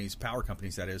electrical companies, power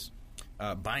companies, that is,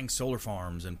 buying solar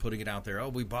farms and putting it out there. Oh,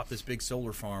 we bought this big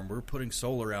solar farm. We're putting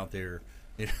solar out there.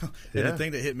 And the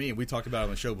thing that hit me, and we talked about it on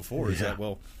the show before, is that,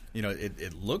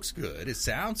 it looks good, it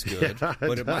sounds good,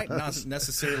 but it might not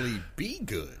necessarily be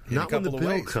good in not a couple when the of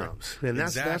bill ways. comes. And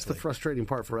that's the frustrating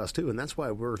part for us, too. And that's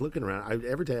why we're looking around.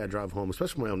 Every day I drive home,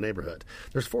 especially my own neighborhood,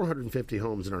 there's 450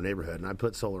 homes in our neighborhood, and I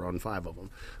put solar on 5 of them.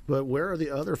 But where are the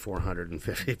other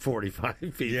 45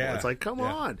 people? Yeah. It's like, come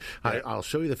on. I'll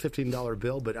show you the $15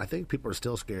 bill, but I think people are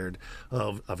still scared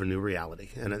of a new reality.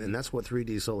 And that's what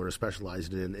 3D Solar is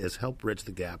specialized in, is help bridge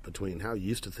the gap between how you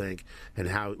used to think and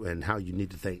how you need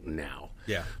to think now.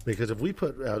 Yeah. Because if we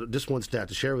put just one stat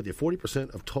to share with you,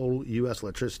 40% of total U.S.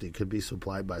 electricity could be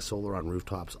supplied by solar on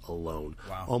rooftops alone.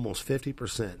 Wow. Almost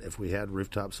 50%. If we had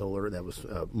rooftop solar, that was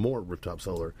more rooftop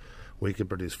solar, we could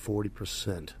produce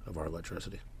 40% of our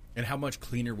electricity. And how much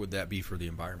cleaner would that be for the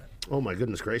environment? Oh my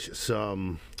goodness gracious!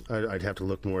 I'd have to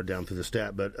look more down through the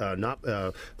stat, but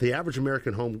the average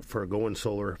American home for going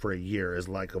solar for a year is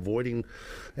like avoiding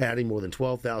adding more than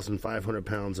 12,500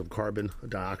 pounds of carbon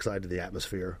dioxide to the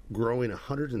atmosphere, growing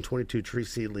 122 tree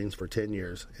seedlings for 10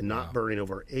 years, and not burning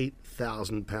over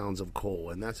 8,000 pounds of coal,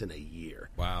 and that's in a year.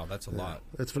 Wow, that's a lot.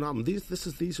 That's phenomenal.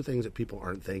 These are things that people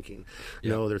aren't thinking. You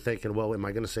know, they're thinking, well, am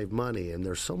I going to save money? And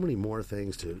there's so many more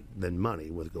things than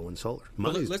money with going solar.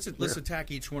 Well, let's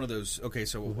attack each one of those. Okay,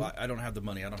 so I don't have the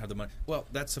money. Well,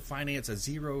 that's a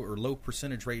zero or low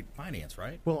percentage rate finance,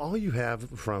 right? Well, all you have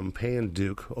from paying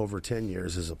Duke over 10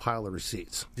 years is a pile of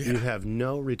receipts. You have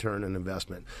no return on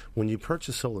investment. When you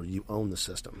purchase solar, you own the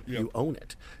system. Yep. You own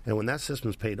it. And when that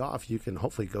system's paid off, you can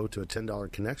hopefully go to a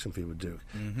 $10 connection fee with Duke.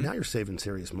 Mm-hmm. Now you're saving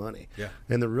serious money. Yeah.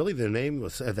 And the name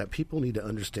that people need to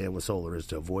understand with solar is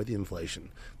to avoid the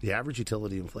inflation. The average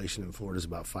utility inflation in Florida is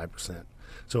about 5%.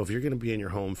 So if you're going to be in your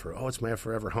home for, it's my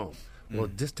forever home. Well,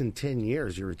 just in 10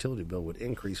 years, your utility bill would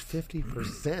increase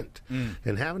 50%.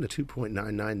 And having a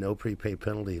 2.99 no prepay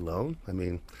penalty loan,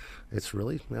 it's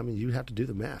really, you have to do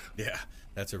the math. Yeah,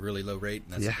 that's a really low rate,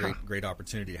 and that's a great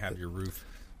opportunity to have your roof,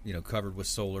 covered with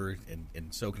solar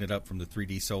and soaking it up from the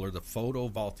 3D solar, the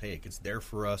photovoltaic. It's there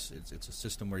for us. It's a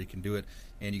system where you can do it,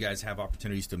 and you guys have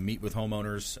opportunities to meet with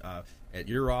homeowners at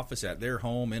your office, at their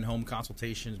home, in-home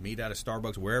consultations, meet at a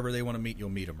Starbucks, wherever they want to meet, you'll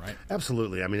meet them, right?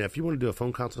 Absolutely. If you want to do a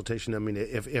phone consultation,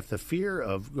 if the fear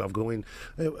of going,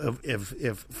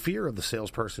 if fear of the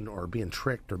salesperson or being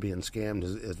tricked or being scammed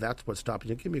is that's what's stopping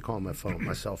you, give me a call on my phone,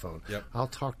 my cell phone. Yep. I'll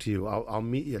talk to you. I'll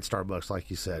meet you at Starbucks, like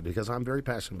you said, because I'm very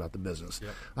passionate about the business.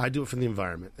 Yep. I do it for the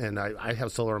environment, and I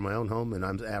have solar in my own home, and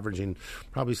I'm averaging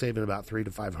probably saving about $300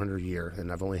 to $500 a year,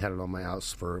 and I've only had it on my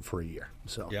house for a year.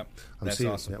 So that's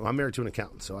awesome. I'm married to an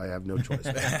accountant, so I have no choice.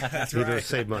 That's either right.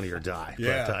 save money or die.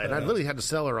 Yeah, but, and I really had to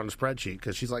sell her on a spreadsheet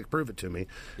because she's like, prove it to me.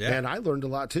 Yeah. And I learned a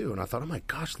lot too. And I thought, oh my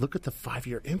gosh, look at the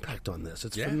 5-year impact on this.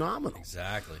 It's phenomenal.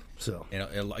 Exactly. So,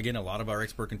 again, a lot of our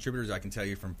expert contributors, I can tell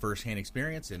you from firsthand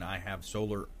experience, and I have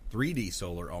 3D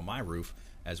solar on my roof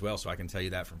as well, so I can tell you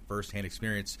that from firsthand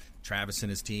experience. Travis and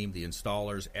his team, the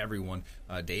installers, everyone.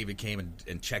 David came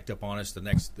and checked up on us the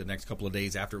next couple of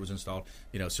days after it was installed.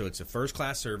 So it's a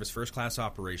first-class service, first-class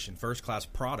operation, first-class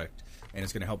product, and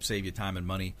it's going to help save you time and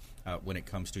money when it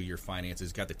comes to your finances.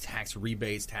 It's got the tax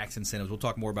rebates, tax incentives. We'll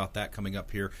talk more about that coming up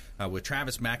here with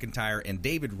Travis McIntyre and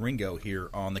David Ringo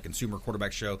here on the Consumer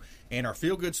Quarterback Show. And our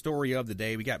feel-good story of the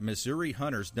day, we got Missouri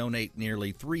hunters donate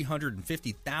nearly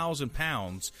 350,000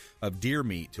 pounds of deer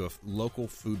meat to a local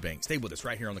food bank. Stay with us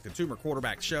right here on the Consumer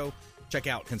Quarterback Show. Check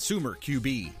out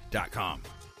ConsumerQB.com.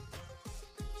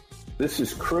 This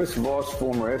is Chris Voss,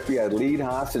 former FBI lead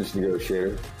hostage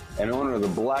negotiator and owner of the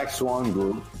Black Swan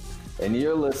Group, and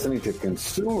you're listening to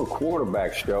Consumer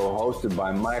Quarterback Show, hosted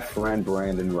by my friend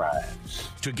Brandon Rhymes.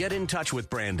 To get in touch with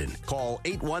Brandon, call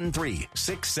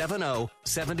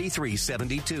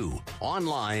 813-670-7372.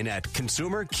 Online at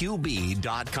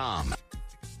ConsumerQB.com.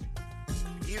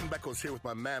 Ian Beckles here with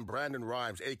my man Brandon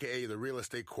Rhymes, a.k.a. the real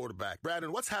estate quarterback.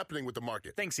 Brandon, what's happening with the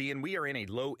market? Thanks, Ian. We are in a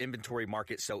low inventory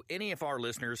market, so any of our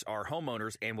listeners are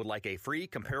homeowners and would like a free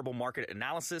comparable market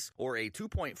analysis or a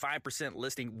 2.5%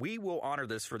 listing, we will honor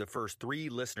this for the first 3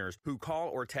 listeners who call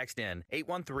or text in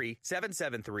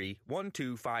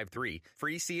 813-773-1253.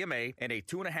 Free CMA and a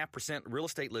 2.5% real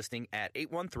estate listing at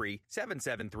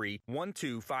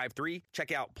 813-773-1253.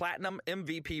 Check out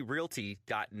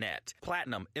PlatinumMVPRealty.net.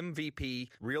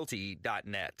 PlatinumMVPRealty.net.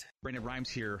 Brandon Rhymes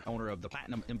here, owner of the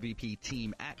Platinum MVP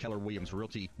team at Keller Williams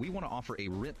Realty. We want to offer a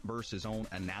rent versus own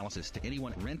analysis to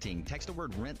anyone renting. Text the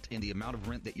word rent and the amount of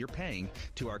rent that you're paying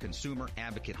to our consumer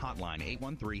advocate hotline,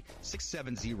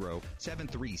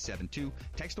 813-670-7372.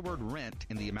 Text the word rent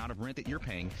and the amount of rent that you're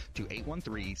paying to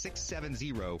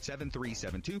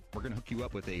 813-670-7372. We're going to hook you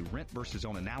up with a rent versus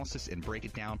own analysis and break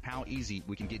it down how easy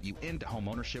we can get you into home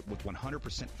ownership with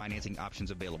 100% financing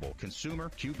options available.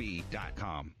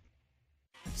 ConsumerQB.com.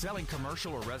 Selling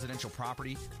commercial or residential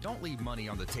property? Don't leave money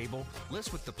on the table.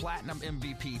 List with the Platinum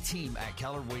MVP team at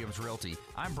Keller Williams Realty.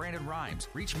 I'm Brandon Rhymes.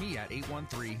 Reach me at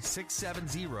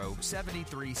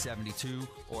 813-670-7372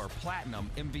 or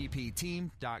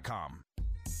PlatinumMVPteam.com.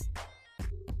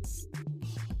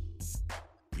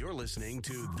 You're listening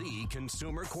to the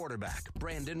Consumer Quarterback,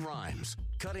 Brandon Rhymes,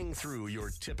 cutting through your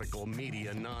typical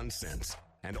media nonsense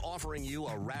and offering you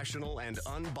a rational and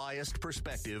unbiased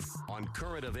perspective on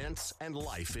current events and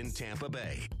life in Tampa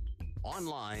Bay.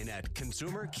 Online at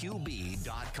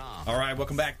ConsumerQB.com. All right,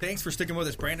 welcome back. Thanks for sticking with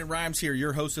us. Brandon Rhymes here,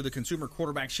 your host of the Consumer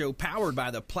Quarterback Show, powered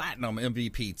by the Platinum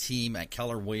MVP team at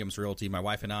Keller Williams Realty. My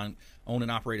wife and I own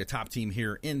and operate a top team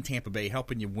here in Tampa Bay,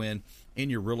 helping you win in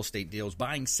your real estate deals,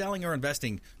 buying, selling, or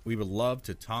investing. We would love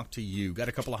to talk to you. Got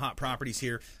a couple of hot properties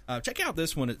here. Check out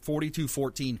this one at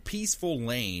 4214 Peaceful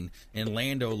Lane in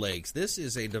Land O'Lakes. This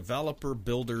is a developer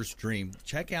builder's dream.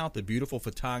 Check out the beautiful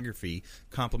photography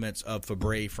compliments of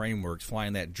Fabre Frameworks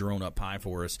flying that drone up high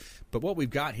for us. But what we've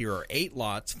got here are 8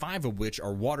 lots, 5 of which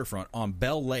are waterfront on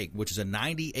Bell Lake, which is a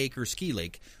 90-acre ski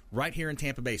lake right here in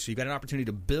Tampa Bay. So you've got an opportunity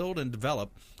to build and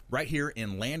develop right here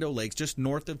in Land O'Lakes, just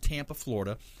north of Tampa,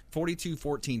 Florida.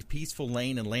 4214 Peaceful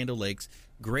Lane in Land O'Lakes.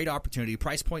 Great opportunity.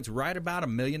 Price point's right about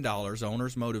 $1 million.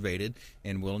 Owners motivated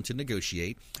and willing to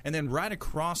negotiate. And then right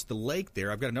across the lake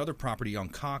there, I've got another property on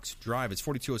Cox Drive. It's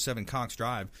 4207 Cox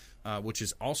Drive, which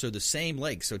is also the same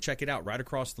lake. So check it out. Right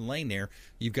across the lane there,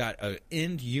 you've got an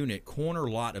end unit corner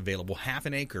lot available, half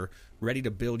an acre, ready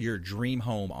to build your dream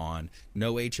home on.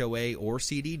 No HOA or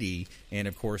CDD. And,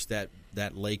 of course, that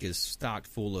lake is stocked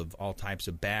full of all types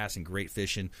of bass and great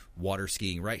fishing, water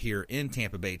skiing right here in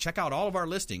Tampa Bay. Check out all of our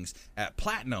listings at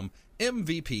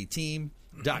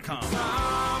PlatinumMVPTeam.com.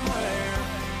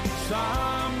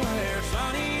 Somewhere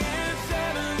sunny and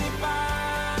 75.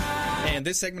 And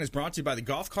this segment is brought to you by the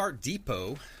Golf Cart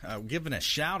Depot. Giving a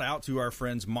shout out to our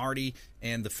friends Marty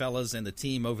and the fellas and the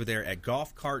team over there at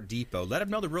Golf Cart Depot. Let them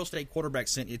know the Real Estate Quarterback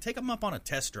sent you. Take them up on a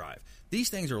test drive. These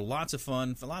things are lots of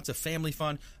fun, lots of family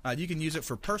fun. You can use it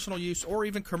for personal use or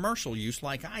even commercial use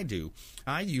like I do.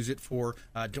 I use it for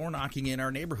door knocking in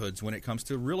our neighborhoods when it comes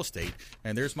to real estate.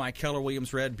 And there's my Keller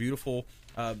Williams Red, beautiful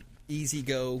Easy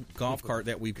Go golf cart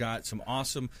that we've got. Some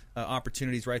awesome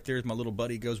opportunities right there. My little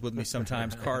buddy goes with me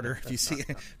sometimes, Carter,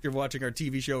 if you're watching our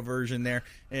TV show version there.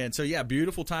 And so, yeah,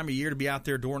 beautiful time of year to be out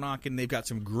there door knocking. They've got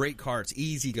some great carts,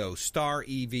 Easy Go, Star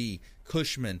EV,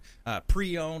 Cushman,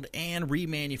 pre-owned and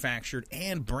remanufactured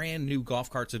and brand new golf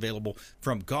carts available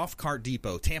from Golf Cart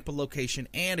Depot, Tampa location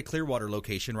and a Clearwater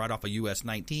location right off of US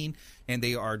 19, and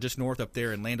they are just north up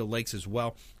there in Land O'Lakes as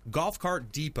well. Golf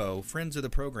Cart Depot, friends of the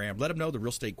program, let them know the Real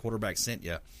Estate Quarterback sent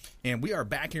you. And we are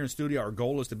back here in studio. Our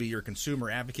goal is to be your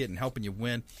consumer advocate and helping you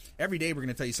win. Every day we're going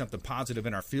to tell you something positive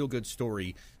in our feel-good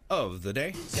story of the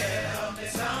day. Tell me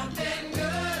something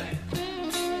good.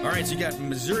 All right, so you got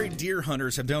Missouri deer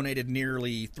hunters have donated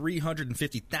nearly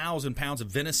 350,000 pounds of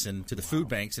venison to the food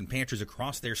banks and pantries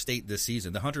across their state this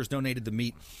season. The hunters donated the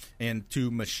meat and to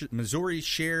Missouri's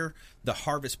Share the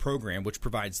Harvest program, which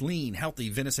provides lean, healthy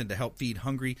venison to help feed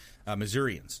hungry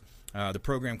Missourians. The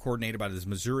program, coordinated by the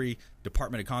Missouri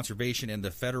Department of Conservation and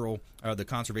the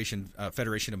Conservation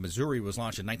Federation of Missouri, was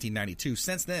launched in 1992.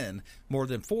 Since then, more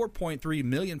than 4.3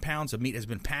 million pounds of meat has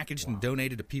been packaged and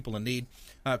donated to people in need.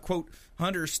 Quote,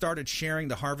 hunters started sharing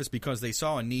the harvest because they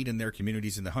saw a need in their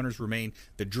communities, and the hunters remain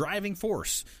the driving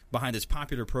force behind this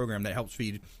popular program that helps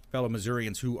feed fellow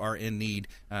Missourians who are in need,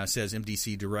 says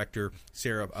MDC Director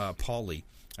Sarah Pauley.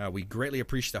 We greatly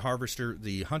appreciate the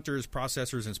hunters,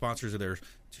 processors, and sponsors of theirs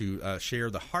to share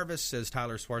the harvest, says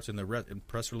Tyler Swartz in the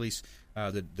press release.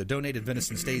 The donated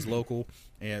venison stays local,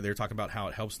 and they're talking about how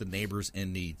it helps the neighbors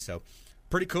in need. So,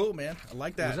 pretty cool, man. I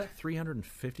like that. Was that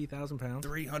 350,000 pounds?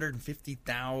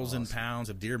 350,000 pounds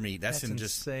of deer meat. That's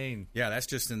insane. Yeah, that's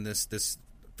just in this this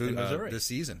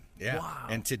season. Yeah. Wow.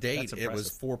 And to date, it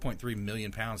was 4.3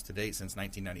 million pounds to date since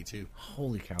 1992.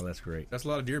 Holy cow, that's great. That's a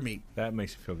lot of deer meat. That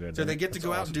makes you feel good. So they get to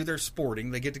go out and do their sporting.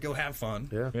 They get to go have fun.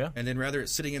 Yeah. And then rather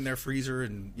it's sitting in their freezer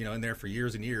and, in there for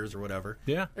years and years or whatever.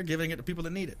 Yeah. They're giving it to people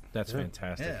that need it. That's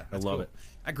fantastic. Yeah, I love it.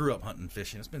 I grew up hunting and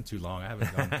fishing. It's been too long. I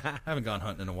haven't gone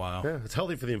hunting in a while. Yeah, it's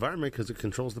healthy for the environment because it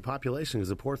controls the population. Because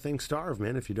the poor things starve,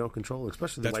 man, if you don't control it,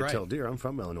 especially the white-tailed deer. I'm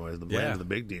from Illinois, the land of the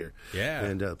big deer. Yeah.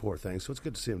 And poor things. So it's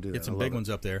good to see them do that. Get some big ones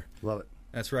up there. Love it.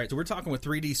 That's right. So we're talking with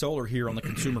 3D Solar here on the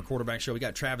Consumer Quarterback Show. We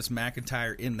got Travis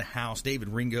McIntyre in the house. David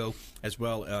Ringo, as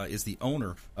well, is the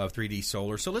owner of 3D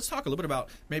Solar. So let's talk a little bit about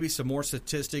maybe some more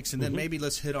statistics, and then maybe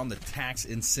let's hit on the tax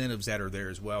incentives that are there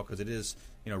as well, because it is,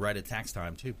 right at tax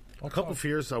time too. A couple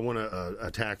fears I want to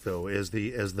attack, though, is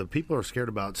the people are scared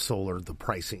about solar, the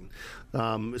pricing.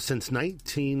 Since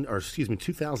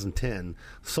 2010,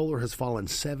 solar has fallen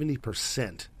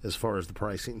 70% as far as the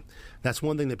pricing. That's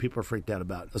one thing that people are freaked out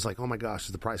about. It's like, oh my gosh,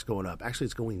 is the price going up? Actually,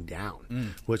 it's going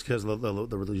down, which because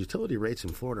the utility rates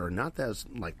in Florida are not as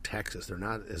like Texas. They're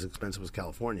not as expensive as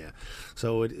California.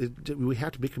 So we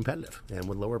have to be competitive, and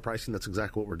with lower pricing, that's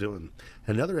exactly what we're doing.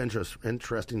 Another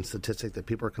interesting statistic that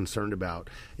people are concerned about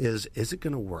is it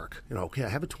going to work? Okay, I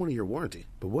have a 20-year warranty,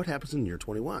 but what happens in year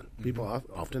 21? People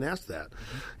often ask that.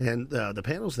 And the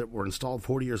panels that were installed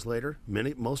 40 years later,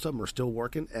 most of them are still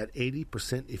working at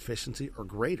 80% efficiency or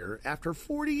greater after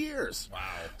 40 years. Wow.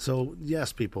 So,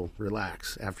 yes, people,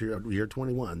 relax. After year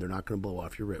 21, they're not going to blow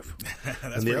off your roof.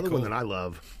 That's and the other cool. one that I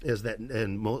love is that,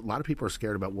 and a lot of people are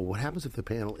scared about, well, what happens if the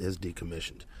panel is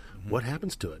decommissioned? What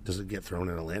happens to it? Does it get thrown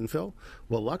in a landfill?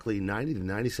 Well, luckily, 90 to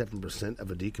 97% of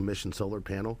a decommissioned solar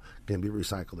panel can be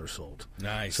recycled or sold.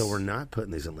 Nice. So we're not putting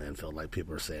these in landfill like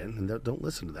people are saying, and don't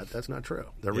listen to that. That's not true.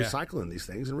 They're recycling these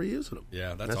things and reusing them.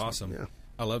 Yeah, that's awesome. Yeah.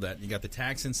 I love that. You got the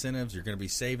tax incentives. You're going to be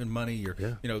saving money.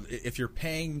 If you're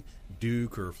paying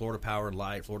Duke or Florida Power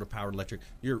Light, Florida Power Electric,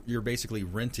 you're basically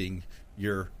renting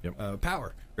your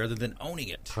power rather than owning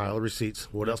it. Pile of receipts.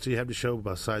 What else do you have to show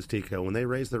besides TECO? When they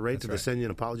raise the rate, did they send you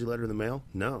an apology letter in the mail?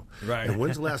 No. Right. And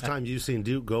when's the last time you've seen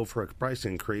Duke go for a price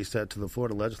increase to the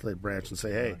Florida legislative branch and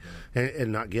say, hey,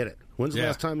 and not get it? When's the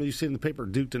last time you've seen in the paper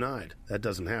Duke denied? That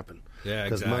doesn't happen. Yeah,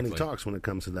 because exactly. money talks when it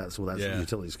comes to that. So that's the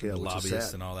utility scale, the which is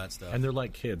lobbyists sad. and all that stuff. And they're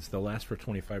like kids; they'll ask for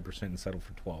 25% and settle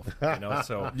for 12.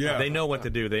 So they know what to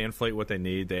do. They inflate what they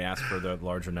need. They ask for the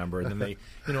larger number, and then they,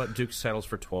 Duke settles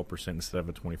for 12% instead of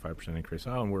a 25% increase.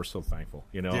 Oh, and we're so thankful,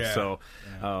 So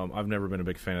I've never been a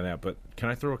big fan of that. But can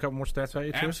I throw a couple more stats at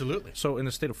you too? Absolutely. So in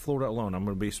the state of Florida alone, I'm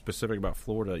going to be specific about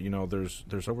Florida.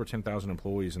 There's over 10,000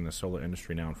 employees in the solar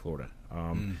industry now in Florida.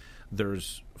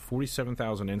 There's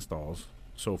 47,000 installs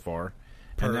so far.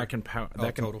 And that can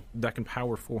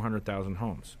power 400,000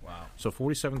 homes. Wow! So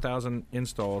 47,000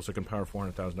 installs that can power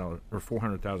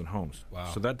 400,000 homes.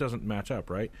 Wow! So that doesn't match up,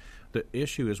 right? The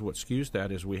issue is what skews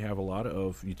that is we have a lot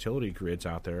of utility grids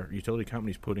out there, utility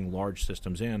companies putting large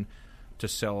systems in to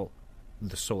sell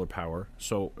the solar power.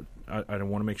 So I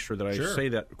want to make sure that I say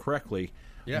that correctly.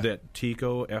 Yeah. That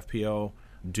TECO, FPL,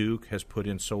 Duke has put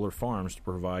in solar farms to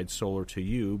provide solar to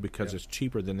you because it's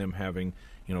cheaper than them having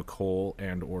coal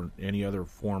and or any other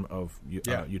form of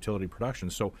utility production.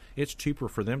 So it's cheaper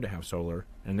for them to have solar,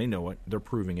 and they know it. They're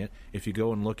proving it. If you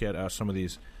go and look at some of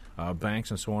these banks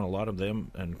and so on, a lot of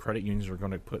them and credit unions are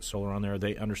going to put solar on there.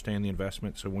 They understand the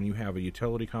investment. So when you have a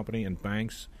utility company and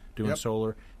banks doing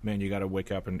solar, man, you got to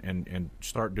wake up and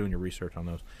start doing your research on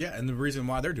those. Yeah, and the reason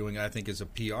why they're doing it, I think, is a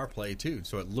PR play, too.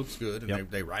 So it looks good, and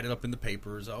they write it up in the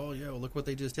papers. Oh, yeah, well, look what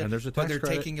they just did. And there's a but tax they're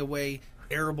credit. taking away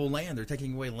arable land. They're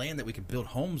taking away land that we can build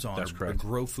homes on or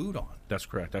grow food on. That's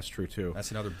correct. That's true, too.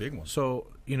 That's another big one. So,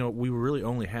 we really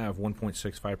only have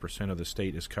 1.65% of the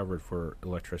state is covered for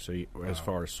electricity as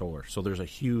far as solar. So there's a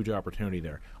huge opportunity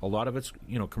there. A lot of it's,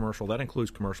 commercial. That includes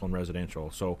commercial and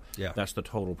residential. So that's the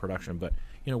total production. But,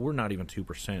 we're not even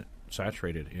 2%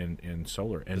 saturated in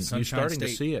solar. And you're starting to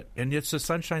see it. And it's the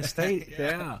Sunshine State.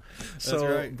 So,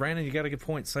 right. Brandon, you got a good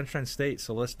point. Sunshine State.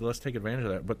 So let's take advantage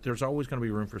of that. But there's always going to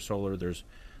be room for solar. There's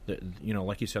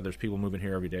like you said, there's people moving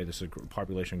here every day. This is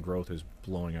population growth is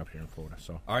blowing up here in Florida.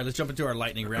 So, all right, let's jump into our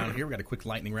lightning round here. We got a quick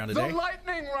lightning round today. The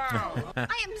lightning round. I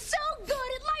am so good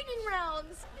at lightning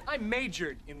rounds. I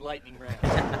majored in lightning rounds.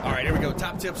 All right, here we go.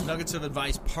 Top tips, nuggets of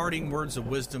advice, parting words of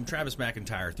wisdom. Travis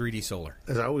McIntyre, 3D Solar.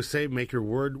 As I always say, make your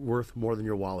word worth more than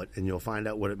your wallet, and you'll find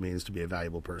out what it means to be a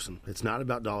valuable person. It's not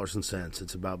about dollars and cents.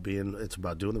 It's about doing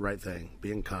the right thing,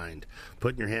 being kind,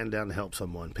 putting your hand down to help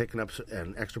someone, picking up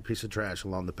an extra piece of trash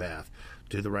along the path.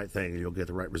 Do the right thing, and you'll get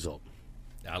the right result.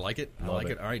 I like it. Love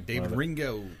it. All right, David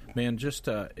Ringo. Man, just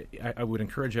I would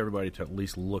encourage everybody to at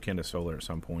least look into solar at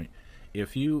some point.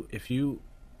 If you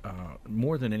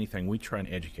more than anything, we try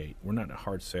and educate. We're not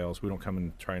hard sales. We don't come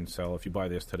and try and sell if you buy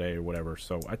this today or whatever.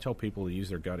 So I tell people to use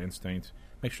their gut instinct.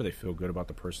 Make sure they feel good about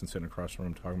the person sitting across from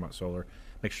them talking about solar.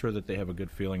 Make sure that they have a good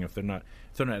feeling. If they're not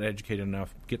educated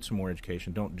enough, get some more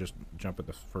education. Don't just jump at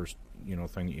the first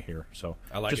thing that you hear. So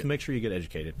just make sure you get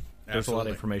educated. There's a lot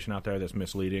of information out there that's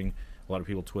misleading. A lot of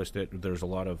people twist it. There's a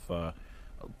lot of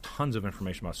tons of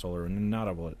information about solar, and not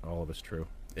all of it's true.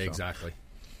 Exactly.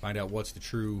 Find out what's the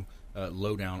true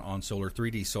lowdown on solar.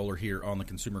 3D Solar here on the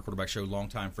Consumer Quarterback Show,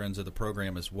 longtime friends of the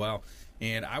program as well.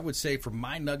 And I would say for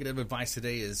my nugget of advice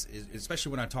today is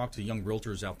especially when I talk to young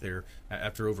realtors out there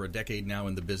after over a decade now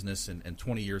in the business and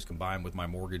 20 years combined with my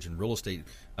mortgage and real estate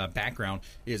background,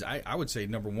 is I would say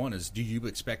number one is, do you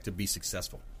expect to be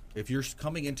successful? If you're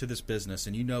coming into this business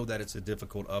and you know that it's a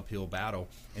difficult uphill battle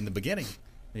in the beginning,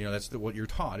 that's what you're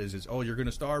taught is you're going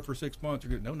to starve for 6 months.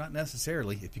 No, not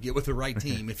necessarily. If you get with the right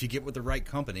team, if you get with the right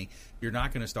company, you're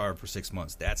not going to starve for 6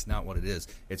 months. That's not what it is.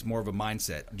 It's more of a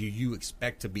mindset. Do you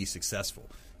expect to be successful?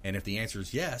 And if the answer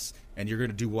is yes, and you're going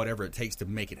to do whatever it takes to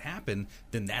make it happen,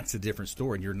 then that's a different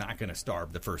story. And you're not going to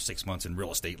starve the first 6 months in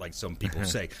real estate like some people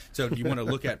say. So you want to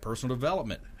look at personal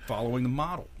development, following the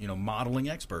model, modeling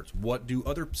experts. What do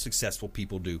other successful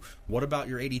people do? What about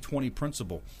your 80-20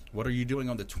 principle? What are you doing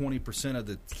on the 20% of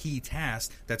the key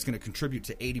tasks that's going to contribute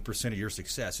to 80% of your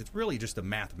success? It's really just a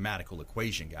mathematical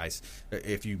equation, guys.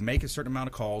 If you make a certain amount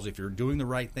of calls, if you're doing the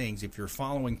right things, if you're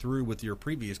following through with your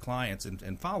previous clients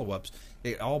and follow-ups,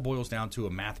 it all boils down to a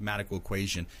mathematical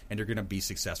equation, and you're going to be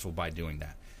successful by doing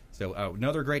that. So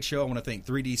another great show. I want to thank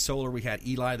 3D Solar. We had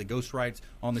Eli, the Ghost Rides,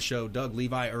 on the show. Doug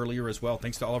Levi earlier as well.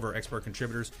 Thanks to all of our expert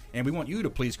contributors. And we want you to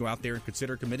please go out there and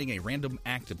consider committing a random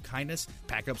act of kindness.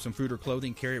 Pack up some food or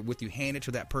clothing, carry it with you, hand it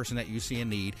to that person that you see in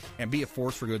need, and be a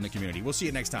force for good in the community. We'll see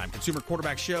you next time. Consumer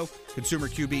Quarterback Show,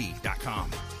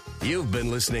 ConsumerQB.com. You've been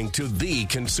listening to The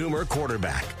Consumer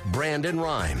Quarterback, Brandon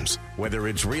Rhymes. Whether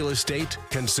it's real estate,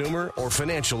 consumer, or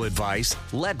financial advice,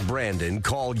 let Brandon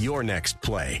call your next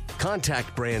play.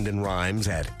 Contact Brandon Rhymes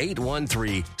at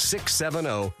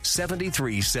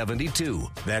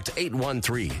 813-670-7372. That's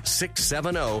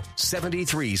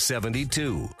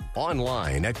 813-670-7372.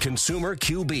 Online at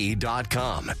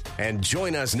ConsumerQB.com. And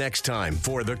join us next time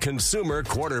for The Consumer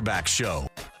Quarterback Show.